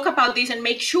 Talk about this and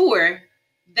make sure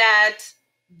that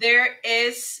there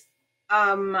is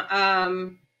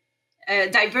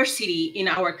diversity in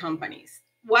our companies.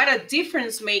 What a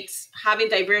difference makes having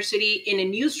diversity in a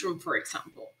newsroom, for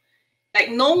example. Like,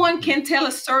 no one can tell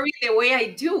a story the way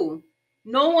I do.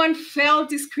 No one felt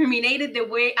discriminated the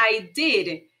way I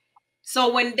did.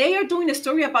 So when they are doing a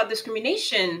story about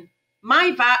discrimination,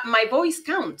 my voice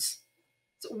counts.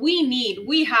 So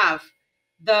we have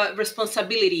the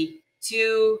responsibility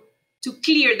to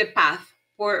clear the path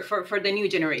for the new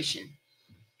generation.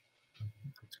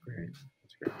 That's great.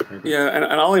 Yeah, and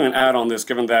I'll even add on this,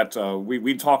 given that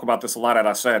we talk about this a lot at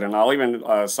ASED, and I'll even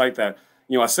cite that,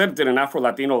 ASED did an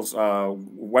Afro-Latinos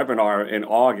webinar in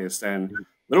August, and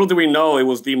little do we know, it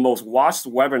was the most watched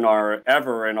webinar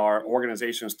ever in our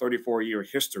organization's 34-year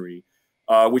history,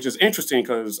 which is interesting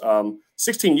because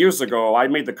 16 years ago, I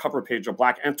made the cover page of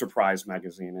Black Enterprise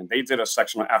magazine, and they did a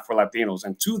section on Afro-Latinos,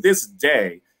 and to this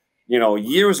day,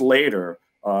 years later,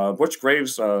 Butch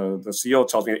Graves, the CEO,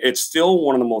 tells me it's still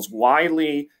one of the most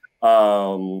widely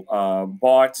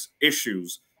bought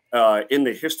issues in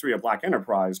the history of Black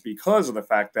enterprise because of the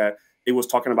fact that it was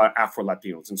talking about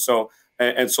Afro-Latinos. And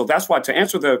so that's why, to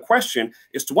answer the question,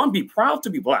 is to, one, be proud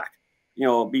to be Black,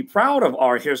 be proud of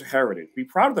our heritage, be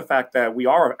proud of the fact that we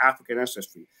are of African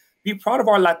ancestry, be proud of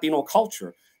our Latino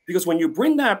culture, because when you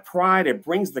bring that pride, it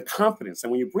brings the confidence.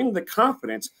 And when you bring the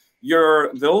confidence,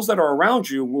 those that are around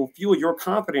you will feel you're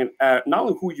confident at not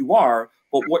only who you are,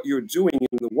 but what you're doing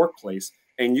in the workplace.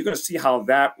 And you're going to see how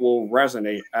that will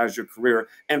resonate as your career.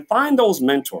 And find those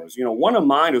mentors. One of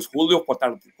mine is Julio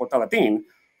Portalatin,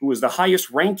 who is the highest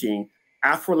ranking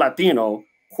Afro-Latino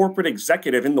corporate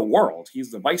executive in the world.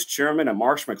 He's the vice chairman at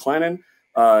Marsh McLennan,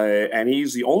 and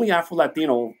he's the only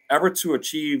Afro-Latino ever to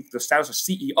achieve the status of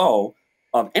CEO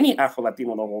of any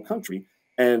Afro-Latino in the whole country.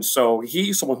 And so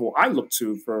he's someone who I look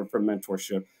to for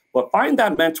mentorship. But find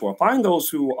that mentor, find those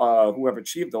who have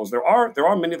achieved those. There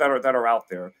are many that are out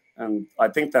there. And I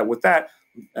think that with that,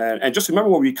 and just remember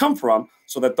where we come from,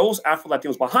 so that those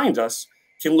Afro-Latinos behind us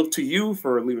can look to you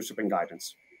for leadership and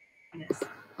guidance. Yes.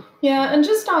 Yeah, and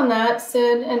just on that,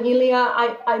 Sid and Elia,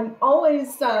 I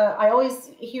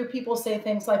always hear people say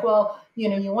things like, well,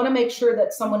 you want to make sure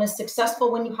that someone is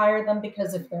successful when you hire them,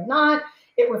 because if they're not,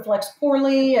 it reflects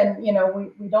poorly, and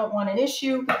we don't want an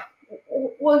issue.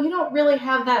 Well, you don't really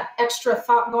have that extra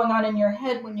thought going on in your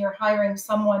head when you're hiring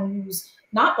someone who's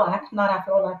not Black, not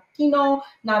Afro-Latino,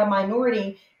 not a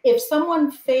minority. If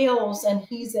someone fails and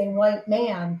he's a white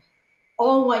man,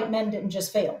 all white men didn't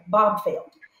just fail. Bob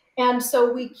failed. And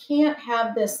so we can't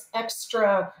have this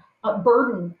extra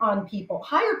burden on people.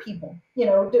 Hire people.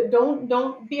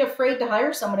 Don't be afraid to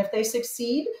hire someone. If they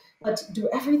succeed, let's do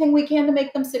everything we can to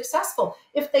make them successful.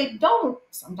 If they don't,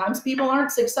 sometimes people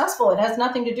aren't successful. It has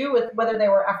nothing to do with whether they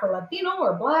were Afro-Latino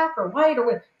or Black or white or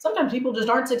what. Sometimes people just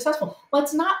aren't successful.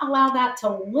 Let's not allow that to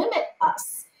limit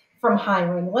us from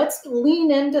hiring. Let's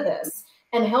lean into this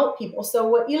and help people. So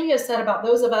what Elia said about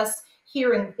those of us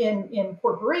here in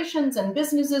corporations and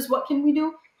businesses, what can we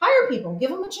do? Hire people, give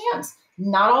them a chance.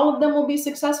 Not all of them will be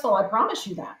successful, I promise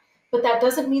you that. But that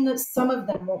doesn't mean that some of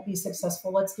them won't be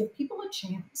successful. Let's give people a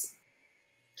chance.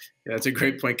 Yeah, that's a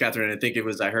great point, Catherine. I think it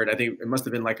must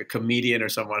have been like a comedian or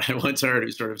someone I once heard who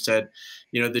sort of said,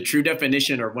 the true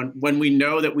definition, or when we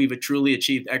know that we've truly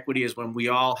achieved equity, is when we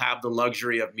all have the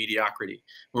luxury of mediocrity,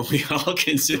 when we all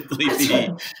can simply be,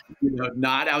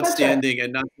 not outstanding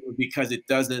and not because it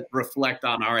doesn't reflect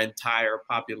on our entire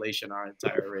population, our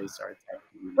entire race, our entire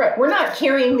community. Right. We're not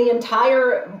carrying the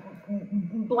entire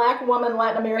Black woman,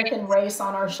 Latin American race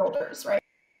on our shoulders, right?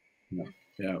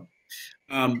 Yeah.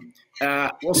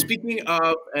 Well, speaking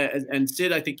of, and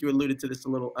Sid, I think you alluded to this a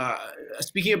little,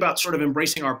 speaking about sort of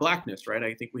embracing our Blackness, right?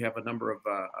 I think we have a number of,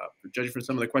 judging from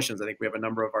some of the questions, I think we have a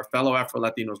number of our fellow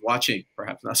Afro-Latinos watching,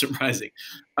 perhaps not surprising.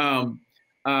 Have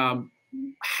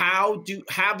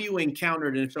you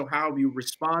encountered, and if so, how have you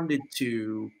responded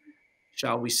to,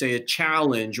 shall we say, a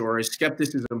challenge or a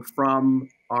skepticism from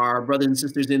our brothers and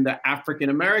sisters in the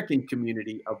African-American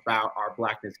community about our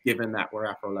Blackness, given that we're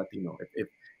Afro-Latino?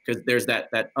 Because there's that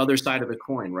other side of the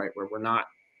coin, right, where we're not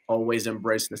always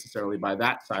embraced necessarily by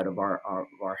that side of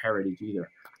our heritage either.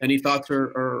 Any thoughts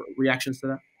or reactions to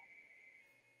that?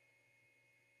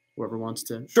 Whoever wants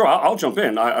to. Sure, I'll jump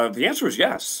in. The answer is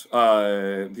yes.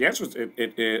 The answer is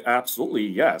it absolutely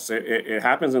yes. It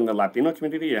happens in the Latino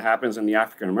community. It happens in the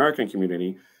African American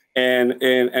community, and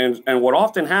what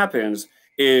often happens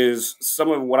is some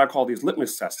of what I call these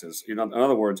litmus tests. In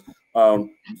other words, do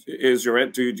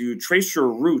you trace your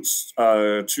roots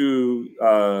to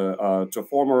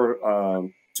former?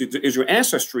 Is your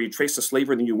ancestry traced to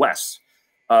slavery in the U.S.?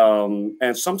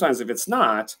 And sometimes, if it's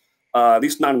not, at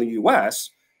least not in the U.S.,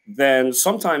 then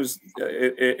sometimes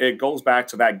it goes back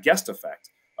to that guest effect,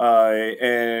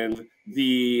 and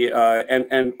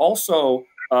also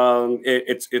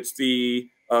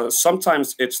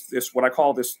sometimes it's this what I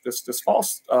call this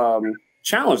false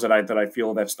challenge that I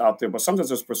feel that's out there. But sometimes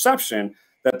there's perception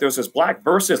that there's this Black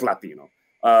versus Latino,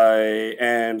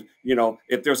 and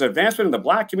if there's advancement in the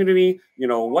Black community,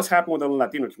 what's happened with the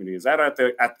Latino community? Is that at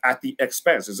the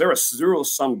expense? Is there a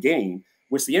zero-sum game?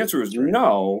 Which the answer is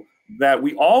no. That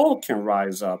we all can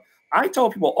rise up. I tell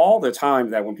people all the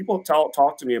time that when people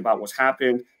talk to me about what's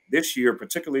happened this year,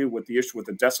 particularly with the issue with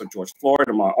the deaths of George Floyd,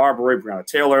 Ahmaud Arbery, Breonna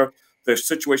Taylor, the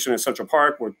situation in Central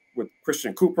Park with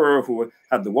Christian Cooper, who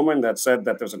had the woman that said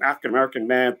that there's an African-American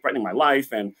man threatening my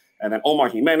life, and then Omar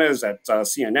Jimenez at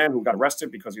CNN, who got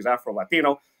arrested because he's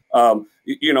Afro-Latino.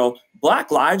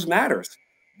 Black lives matters.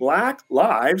 Black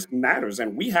lives matters,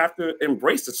 and we have to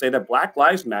embrace to say that Black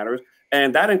lives matters,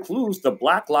 and that includes the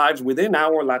Black lives within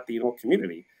our Latino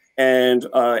community. And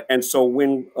so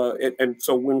when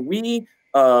we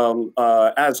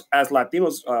as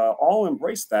Latinos all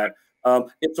embrace that,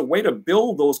 it's a way to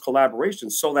build those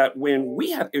collaborations so that when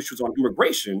we have issues on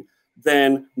immigration,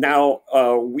 then now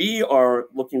we are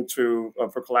looking to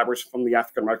for collaboration from the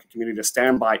African American community to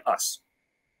stand by us.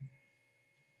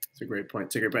 It's a great point.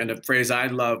 It's a great point. And a phrase I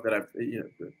love that I've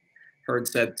heard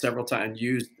said several times,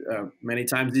 used many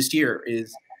times this year,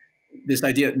 is this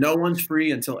idea: no one's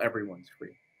free until everyone's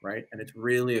free. Right, and it's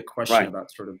really a question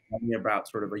about sort of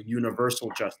a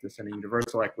universal justice and a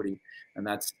universal equity, and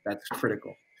that's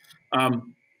critical.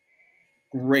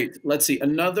 Great. Let's see.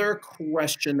 Another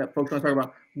question that folks want to talk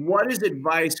about: what is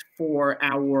advice for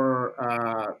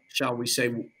our, shall we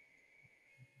say,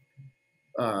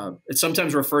 it's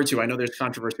sometimes referred to, I know there's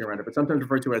controversy around it, but sometimes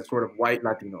referred to as sort of white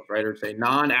Latinos, right? Or say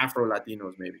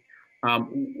non-Afro-Latinos, maybe.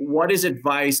 What is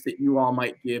advice that you all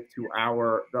might give to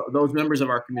those members of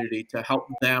our community to help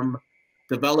them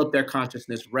develop their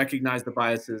consciousness, recognize the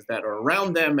biases that are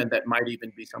around them, and that might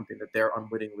even be something that they're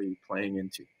unwittingly playing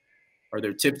into? Are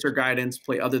there tips or guidance,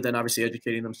 other than obviously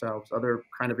educating themselves, other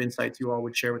kind of insights you all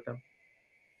would share with them?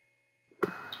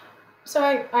 So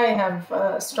I have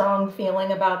a strong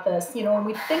feeling about this. When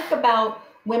we think about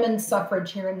women's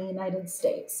suffrage here in the United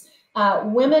States,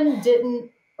 women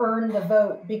didn't earn the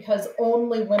vote because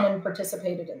only women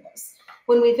participated in this.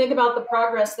 When we think about the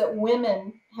progress that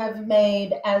women have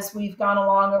made as we've gone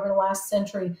along over the last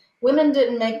century, women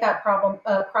didn't make that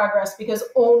progress because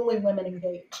only women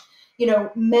engaged.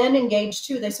 Men engaged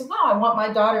too. They said, wow, I want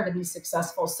my daughter to be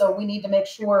successful, so we need to make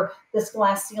sure this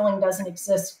glass ceiling doesn't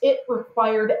exist. It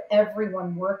required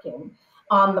everyone working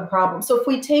on the problem. So if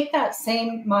we take that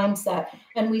same mindset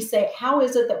and we say, how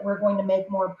is it that we're going to make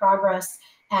more progress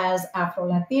as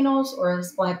Afro-Latinos or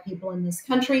as Black people in this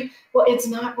country? Well, it's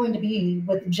not going to be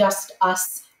with just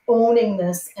us owning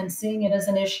this and seeing it as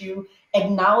an issue,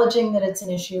 acknowledging that it's an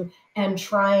issue, and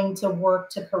trying to work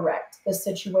to correct the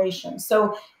situation.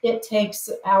 So it takes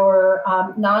our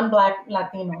non-Black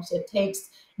Latinos, it takes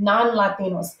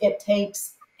non-Latinos, it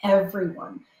takes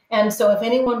everyone. And so if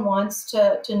anyone wants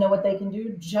to know what they can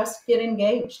do, just get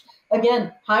engaged.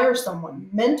 Again, hire someone,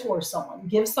 mentor someone,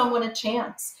 give someone a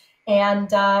chance. And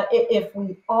if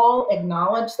we all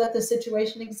acknowledge that the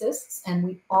situation exists and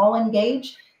we all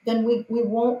engage, then we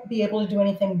won't be able to do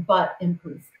anything but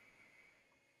improve.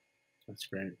 That's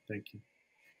great. Thank you.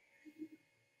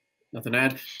 Nothing to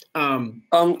add.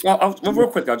 Real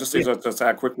quick, I'll just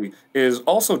add quickly, is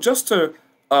also just to,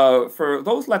 for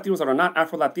those Latinos that are not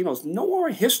Afro-Latinos, know our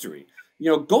history.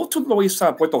 Go to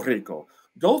Loíza, Puerto Rico.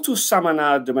 Go to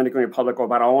Samaná, Dominican Republic, or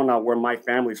Barahona, where my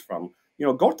family's from.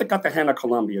 Go to Cartagena,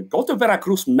 Colombia. Go to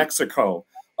Veracruz, Mexico.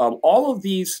 All of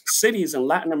these cities in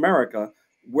Latin America,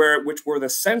 which were the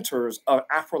centers of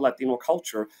Afro-Latino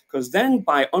culture, because then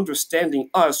by understanding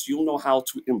us, you'll know how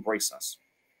to embrace us.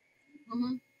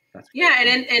 Mm-hmm. Yeah,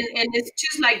 and it's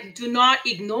just like, do not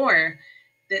ignore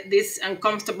this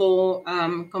uncomfortable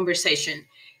conversation.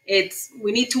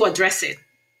 We need to address it.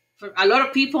 For a lot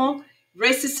of people,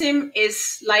 racism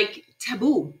is like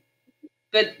taboo.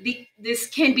 But this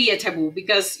can be a taboo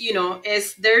because,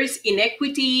 as there is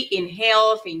inequity in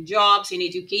health, in jobs, in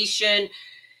education,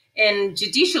 and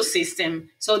judicial system.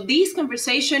 So this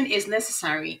conversation is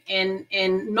necessary, and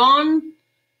non-Black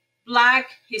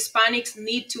Hispanics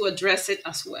need to address it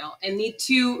as well, and need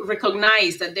to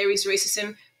recognize that there is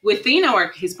racism within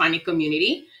our Hispanic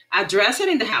community, address it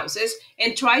in the houses,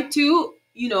 and try to,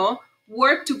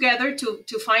 work together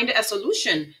to find a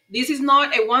solution. This is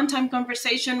not a one-time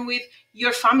conversation with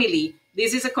your family.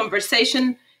 This is a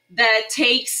conversation that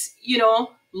takes,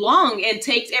 long, and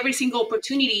takes every single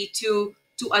opportunity to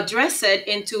address it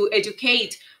and to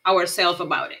educate ourselves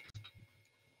about it.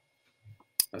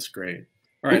 That's great.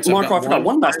 All right, so Marco, I forgot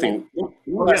one last thing. One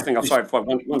last thing. I'm sorry for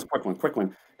one quick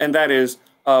one, and that is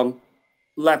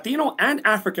Latino and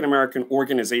African American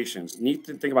organizations need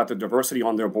to think about the diversity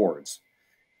on their boards.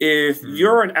 If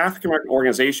you're an African American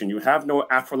organization, you have no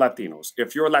Afro-Latinos.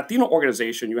 If you're a Latino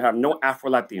organization, you have no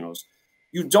Afro-Latinos.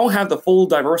 You don't have the full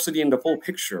diversity and the full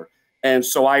picture. And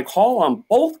so I call on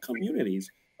both communities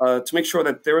to make sure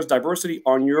that there is diversity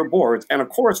on your boards. And of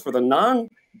course, for the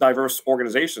non-diverse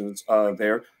organizations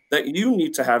there, that you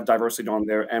need to have diversity on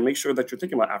there and make sure that you're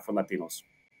thinking about Afro-Latinos.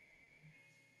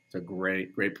 It's a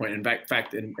great point. In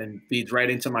fact, and feeds right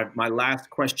into my last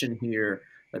question here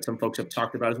that some folks have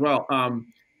talked about as well.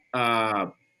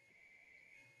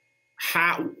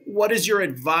 What is your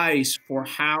advice for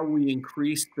how we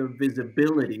increase the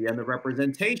visibility and the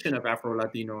representation of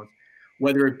Afro-Latinos,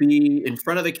 whether it be in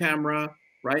front of the camera,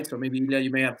 right? So maybe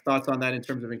you may have thoughts on that in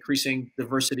terms of increasing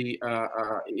diversity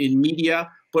in media,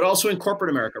 but also in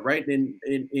corporate America, right? In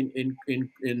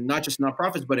not just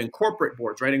nonprofits, but in corporate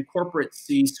boards, right? In corporate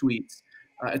C-suites,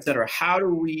 et cetera. How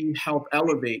do we help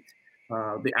elevate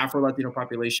the Afro-Latino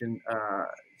population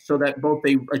so that both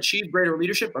they achieve greater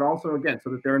leadership, but also, again,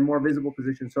 so that they're in more visible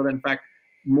positions, so that, in fact,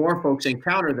 more folks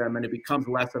encounter them and it becomes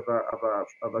less of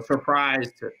a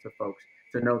surprise to folks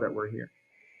to know that we're here?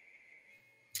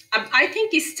 I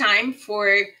think it's time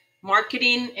for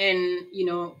marketing and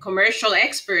commercial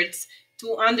experts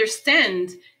to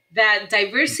understand that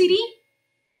diversity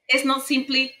is not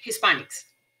simply Hispanics,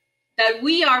 that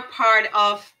we are part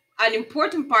of an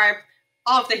important part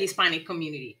of the Hispanic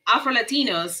community.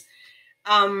 Afro-Latinos,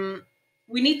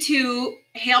 we need to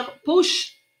help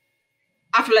push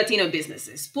Afro-Latino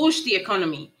businesses, push the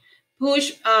economy,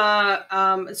 push,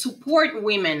 support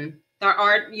women that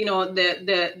are,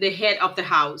 the head of the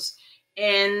house,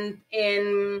 and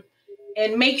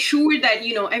make sure that,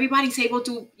 everybody's able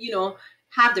to,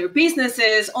 have their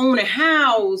businesses, own a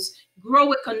house,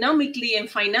 grow economically and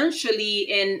financially,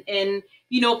 and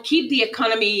keep the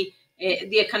economy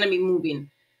moving.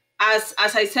 As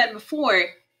I said before,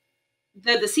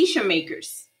 the decision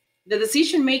makers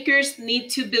need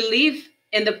to believe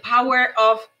in the power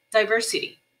of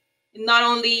diversity, not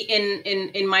only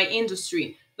in my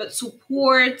industry, but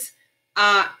support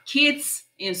kids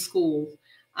in school,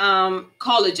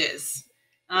 colleges,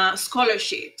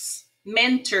 scholarships,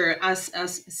 mentor, as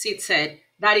Sid said.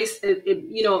 That is,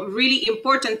 really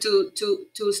important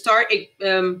to start a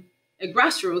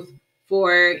grassroots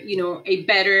for, a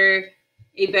better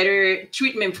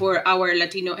treatment for our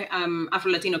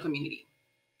Afro-Latino community.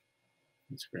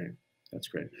 That's great. That's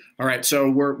great. All right, so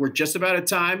we're just about at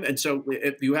time, and so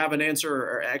if you have an answer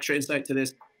or extra insight to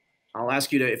this, I'll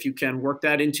ask you to, if you can, work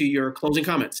that into your closing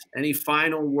comments. Any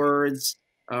final words,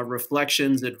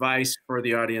 reflections, advice for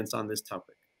the audience on this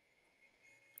topic?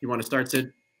 You want to start,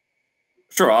 Sid?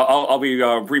 Sure. I'll be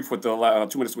brief with the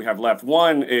 2 minutes we have left.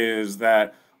 One is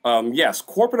that, yes,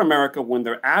 corporate America, when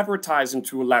they're advertising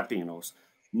to Latinos,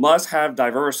 must have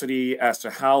diversity as to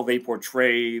how they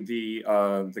portray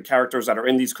the characters that are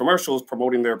in these commercials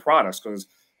promoting their products, because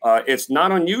it's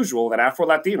not unusual that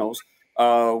Afro-Latinos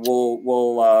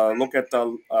will look at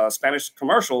the Spanish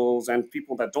commercials and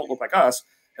people that don't look like us,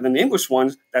 and then the English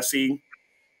ones that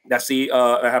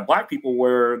have Black people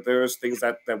where there's things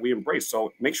that we embrace.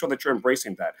 So make sure that you're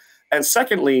embracing that. And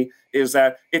secondly is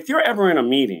that if you're ever in a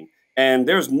meeting and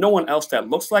there's no one else that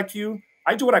looks like you,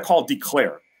 I do what I call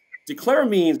declare. Declare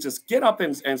means just get up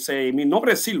and say, mi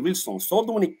nombre es Sil Wilson, soy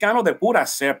dominicano de pura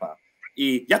cepa.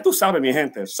 Y ya tú sabes, mi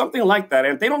gente, something like that.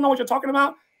 And if they don't know what you're talking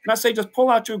about, and I say, just pull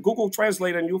out your Google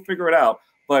Translate and you'll figure it out.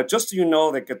 But just so you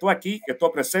know that que tú aquí, que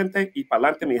tú presente y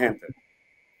pa'lante, mi gente.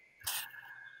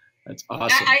 That's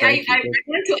awesome. I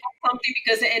want to add something,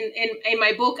 because in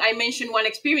my book, I mentioned one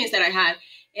experience that I had,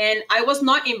 and I was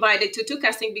not invited to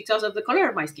casting because of the color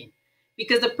of my skin.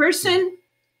 Because the person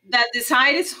that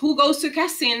decided who goes to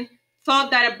casting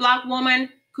thought that a Black woman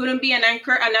couldn't be an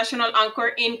anchor, a national anchor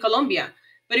in Colombia.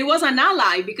 But it was an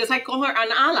ally, because I call her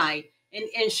an ally.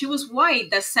 And she was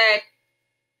white, that said,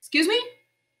 excuse me,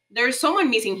 there's someone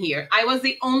missing here. I was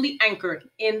the only anchor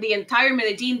in the entire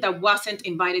Medellin that wasn't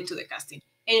invited to the casting.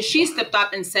 And she stepped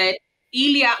up and said,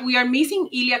 Ilia, we are missing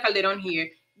Ilia Calderon here.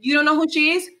 You don't know who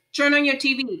she is? Turn on your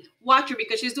TV, watch her,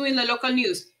 because she's doing the local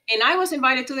news. And I was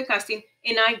invited to the casting,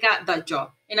 and I got that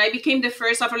job. And I became the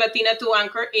first Afro-Latina to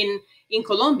anchor in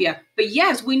Colombia. But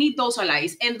yes, we need those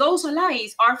allies. And those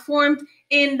allies are formed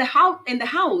in the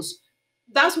house.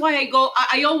 That's why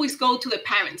I always go to the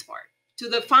parents part, to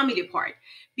the family part,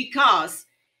 because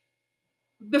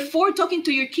before talking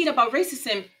to your kid about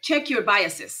racism, check your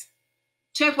biases.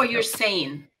 Check what you're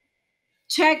saying.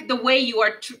 Check the way you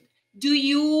are. Do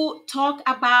you talk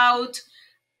about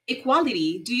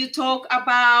equality? Do you talk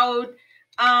about,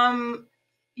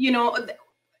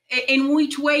 in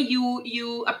which way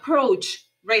you approach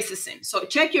racism? So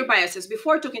check your biases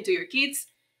before talking to your kids.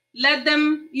 Let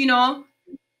them,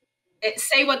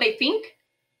 say what they think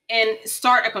and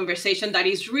start a conversation that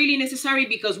is really necessary,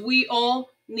 because we all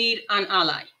need an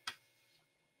ally.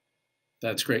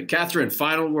 That's great. Catherine,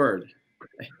 final word.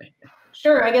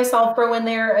 Sure, I guess I'll throw in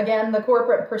there again the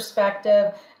corporate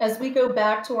perspective. As we go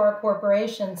back to our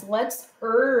corporations, let's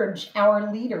urge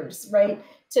our leaders, right,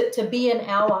 to be an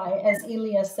ally, as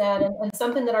Elia said, and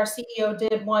something that our CEO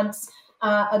did once,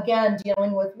 again,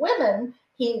 dealing with women.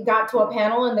 He got to a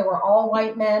panel and there were all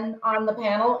white men on the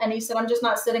panel, and he said, I'm just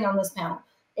not sitting on this panel.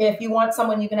 If you want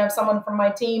someone, you can have someone from my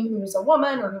team who's a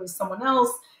woman or who's someone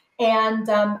else. And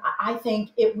I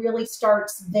think it really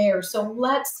starts there. So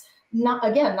let's not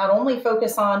only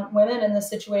focus on women in the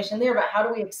situation there, but how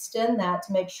do we extend that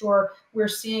to make sure we're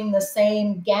seeing the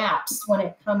same gaps when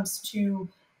it comes to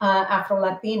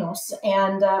Afro-Latinos.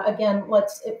 And again,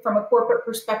 from a corporate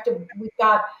perspective, we've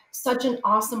got such an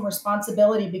awesome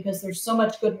responsibility because there's so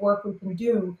much good work we can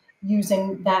do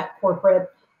using that corporate,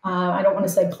 I don't want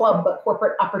to say club, but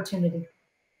corporate opportunity.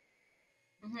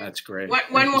 That's great. One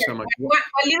Thank more. you so much.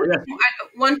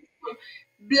 One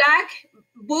Black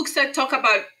books that talk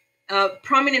about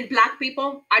prominent Black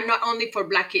people are not only for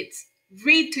Black kids.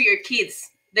 Read to your kids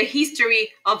the history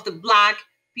of the Black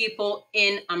people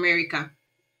in America.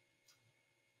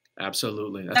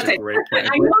 Absolutely. That's a great point.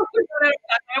 I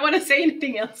don't want to say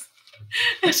anything else.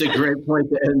 That's a great point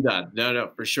to end on. No,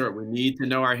 for sure. We need to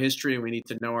know our history and we need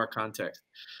to know our context.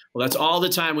 Well, that's all the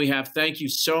time we have. Thank you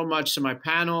so much to my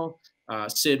panel.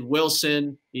 Sid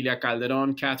Wilson, Ilia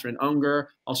Calderon, Catherine Unger.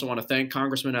 Also want to thank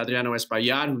Congressman Adriano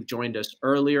Espaillat, who joined us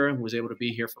earlier and who was able to be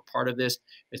here for part of this.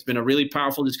 It's been a really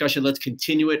powerful discussion. Let's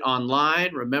continue it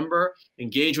online. Remember,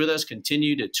 engage with us,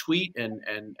 continue to tweet and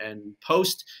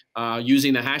post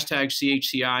using the hashtag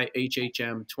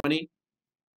CHCIHHM20.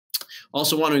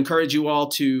 Also want to encourage you all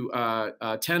to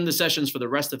attend the sessions for the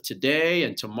rest of today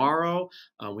and tomorrow.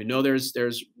 We know there's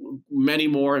many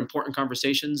more important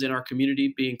conversations in our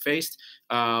community being faced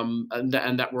and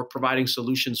that we're providing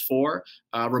solutions for.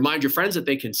 Remind your friends that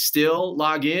they can still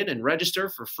log in and register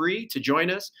for free to join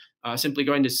us. Simply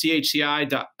going to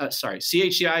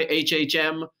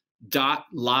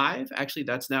CHCIHHM.live. Actually,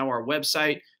 that's now our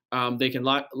website. They can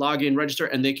log in, register,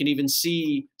 and they can even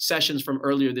see sessions from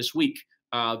earlier this week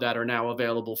that are now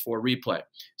available for replay.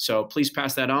 So please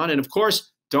pass that on. And of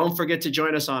course, don't forget to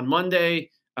join us on Monday,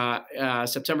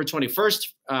 September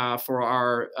 21st for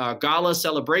our gala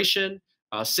celebration,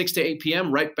 6 to 8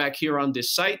 p.m. right back here on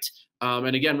this site.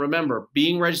 And again, remember,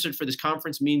 being registered for this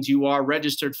conference means you are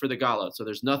registered for the gala. So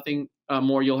there's nothing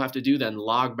more you'll have to do than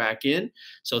log back in.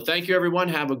 So thank you, everyone.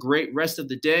 Have a great rest of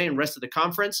the day and rest of the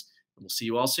conference. And we'll see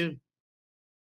you all soon.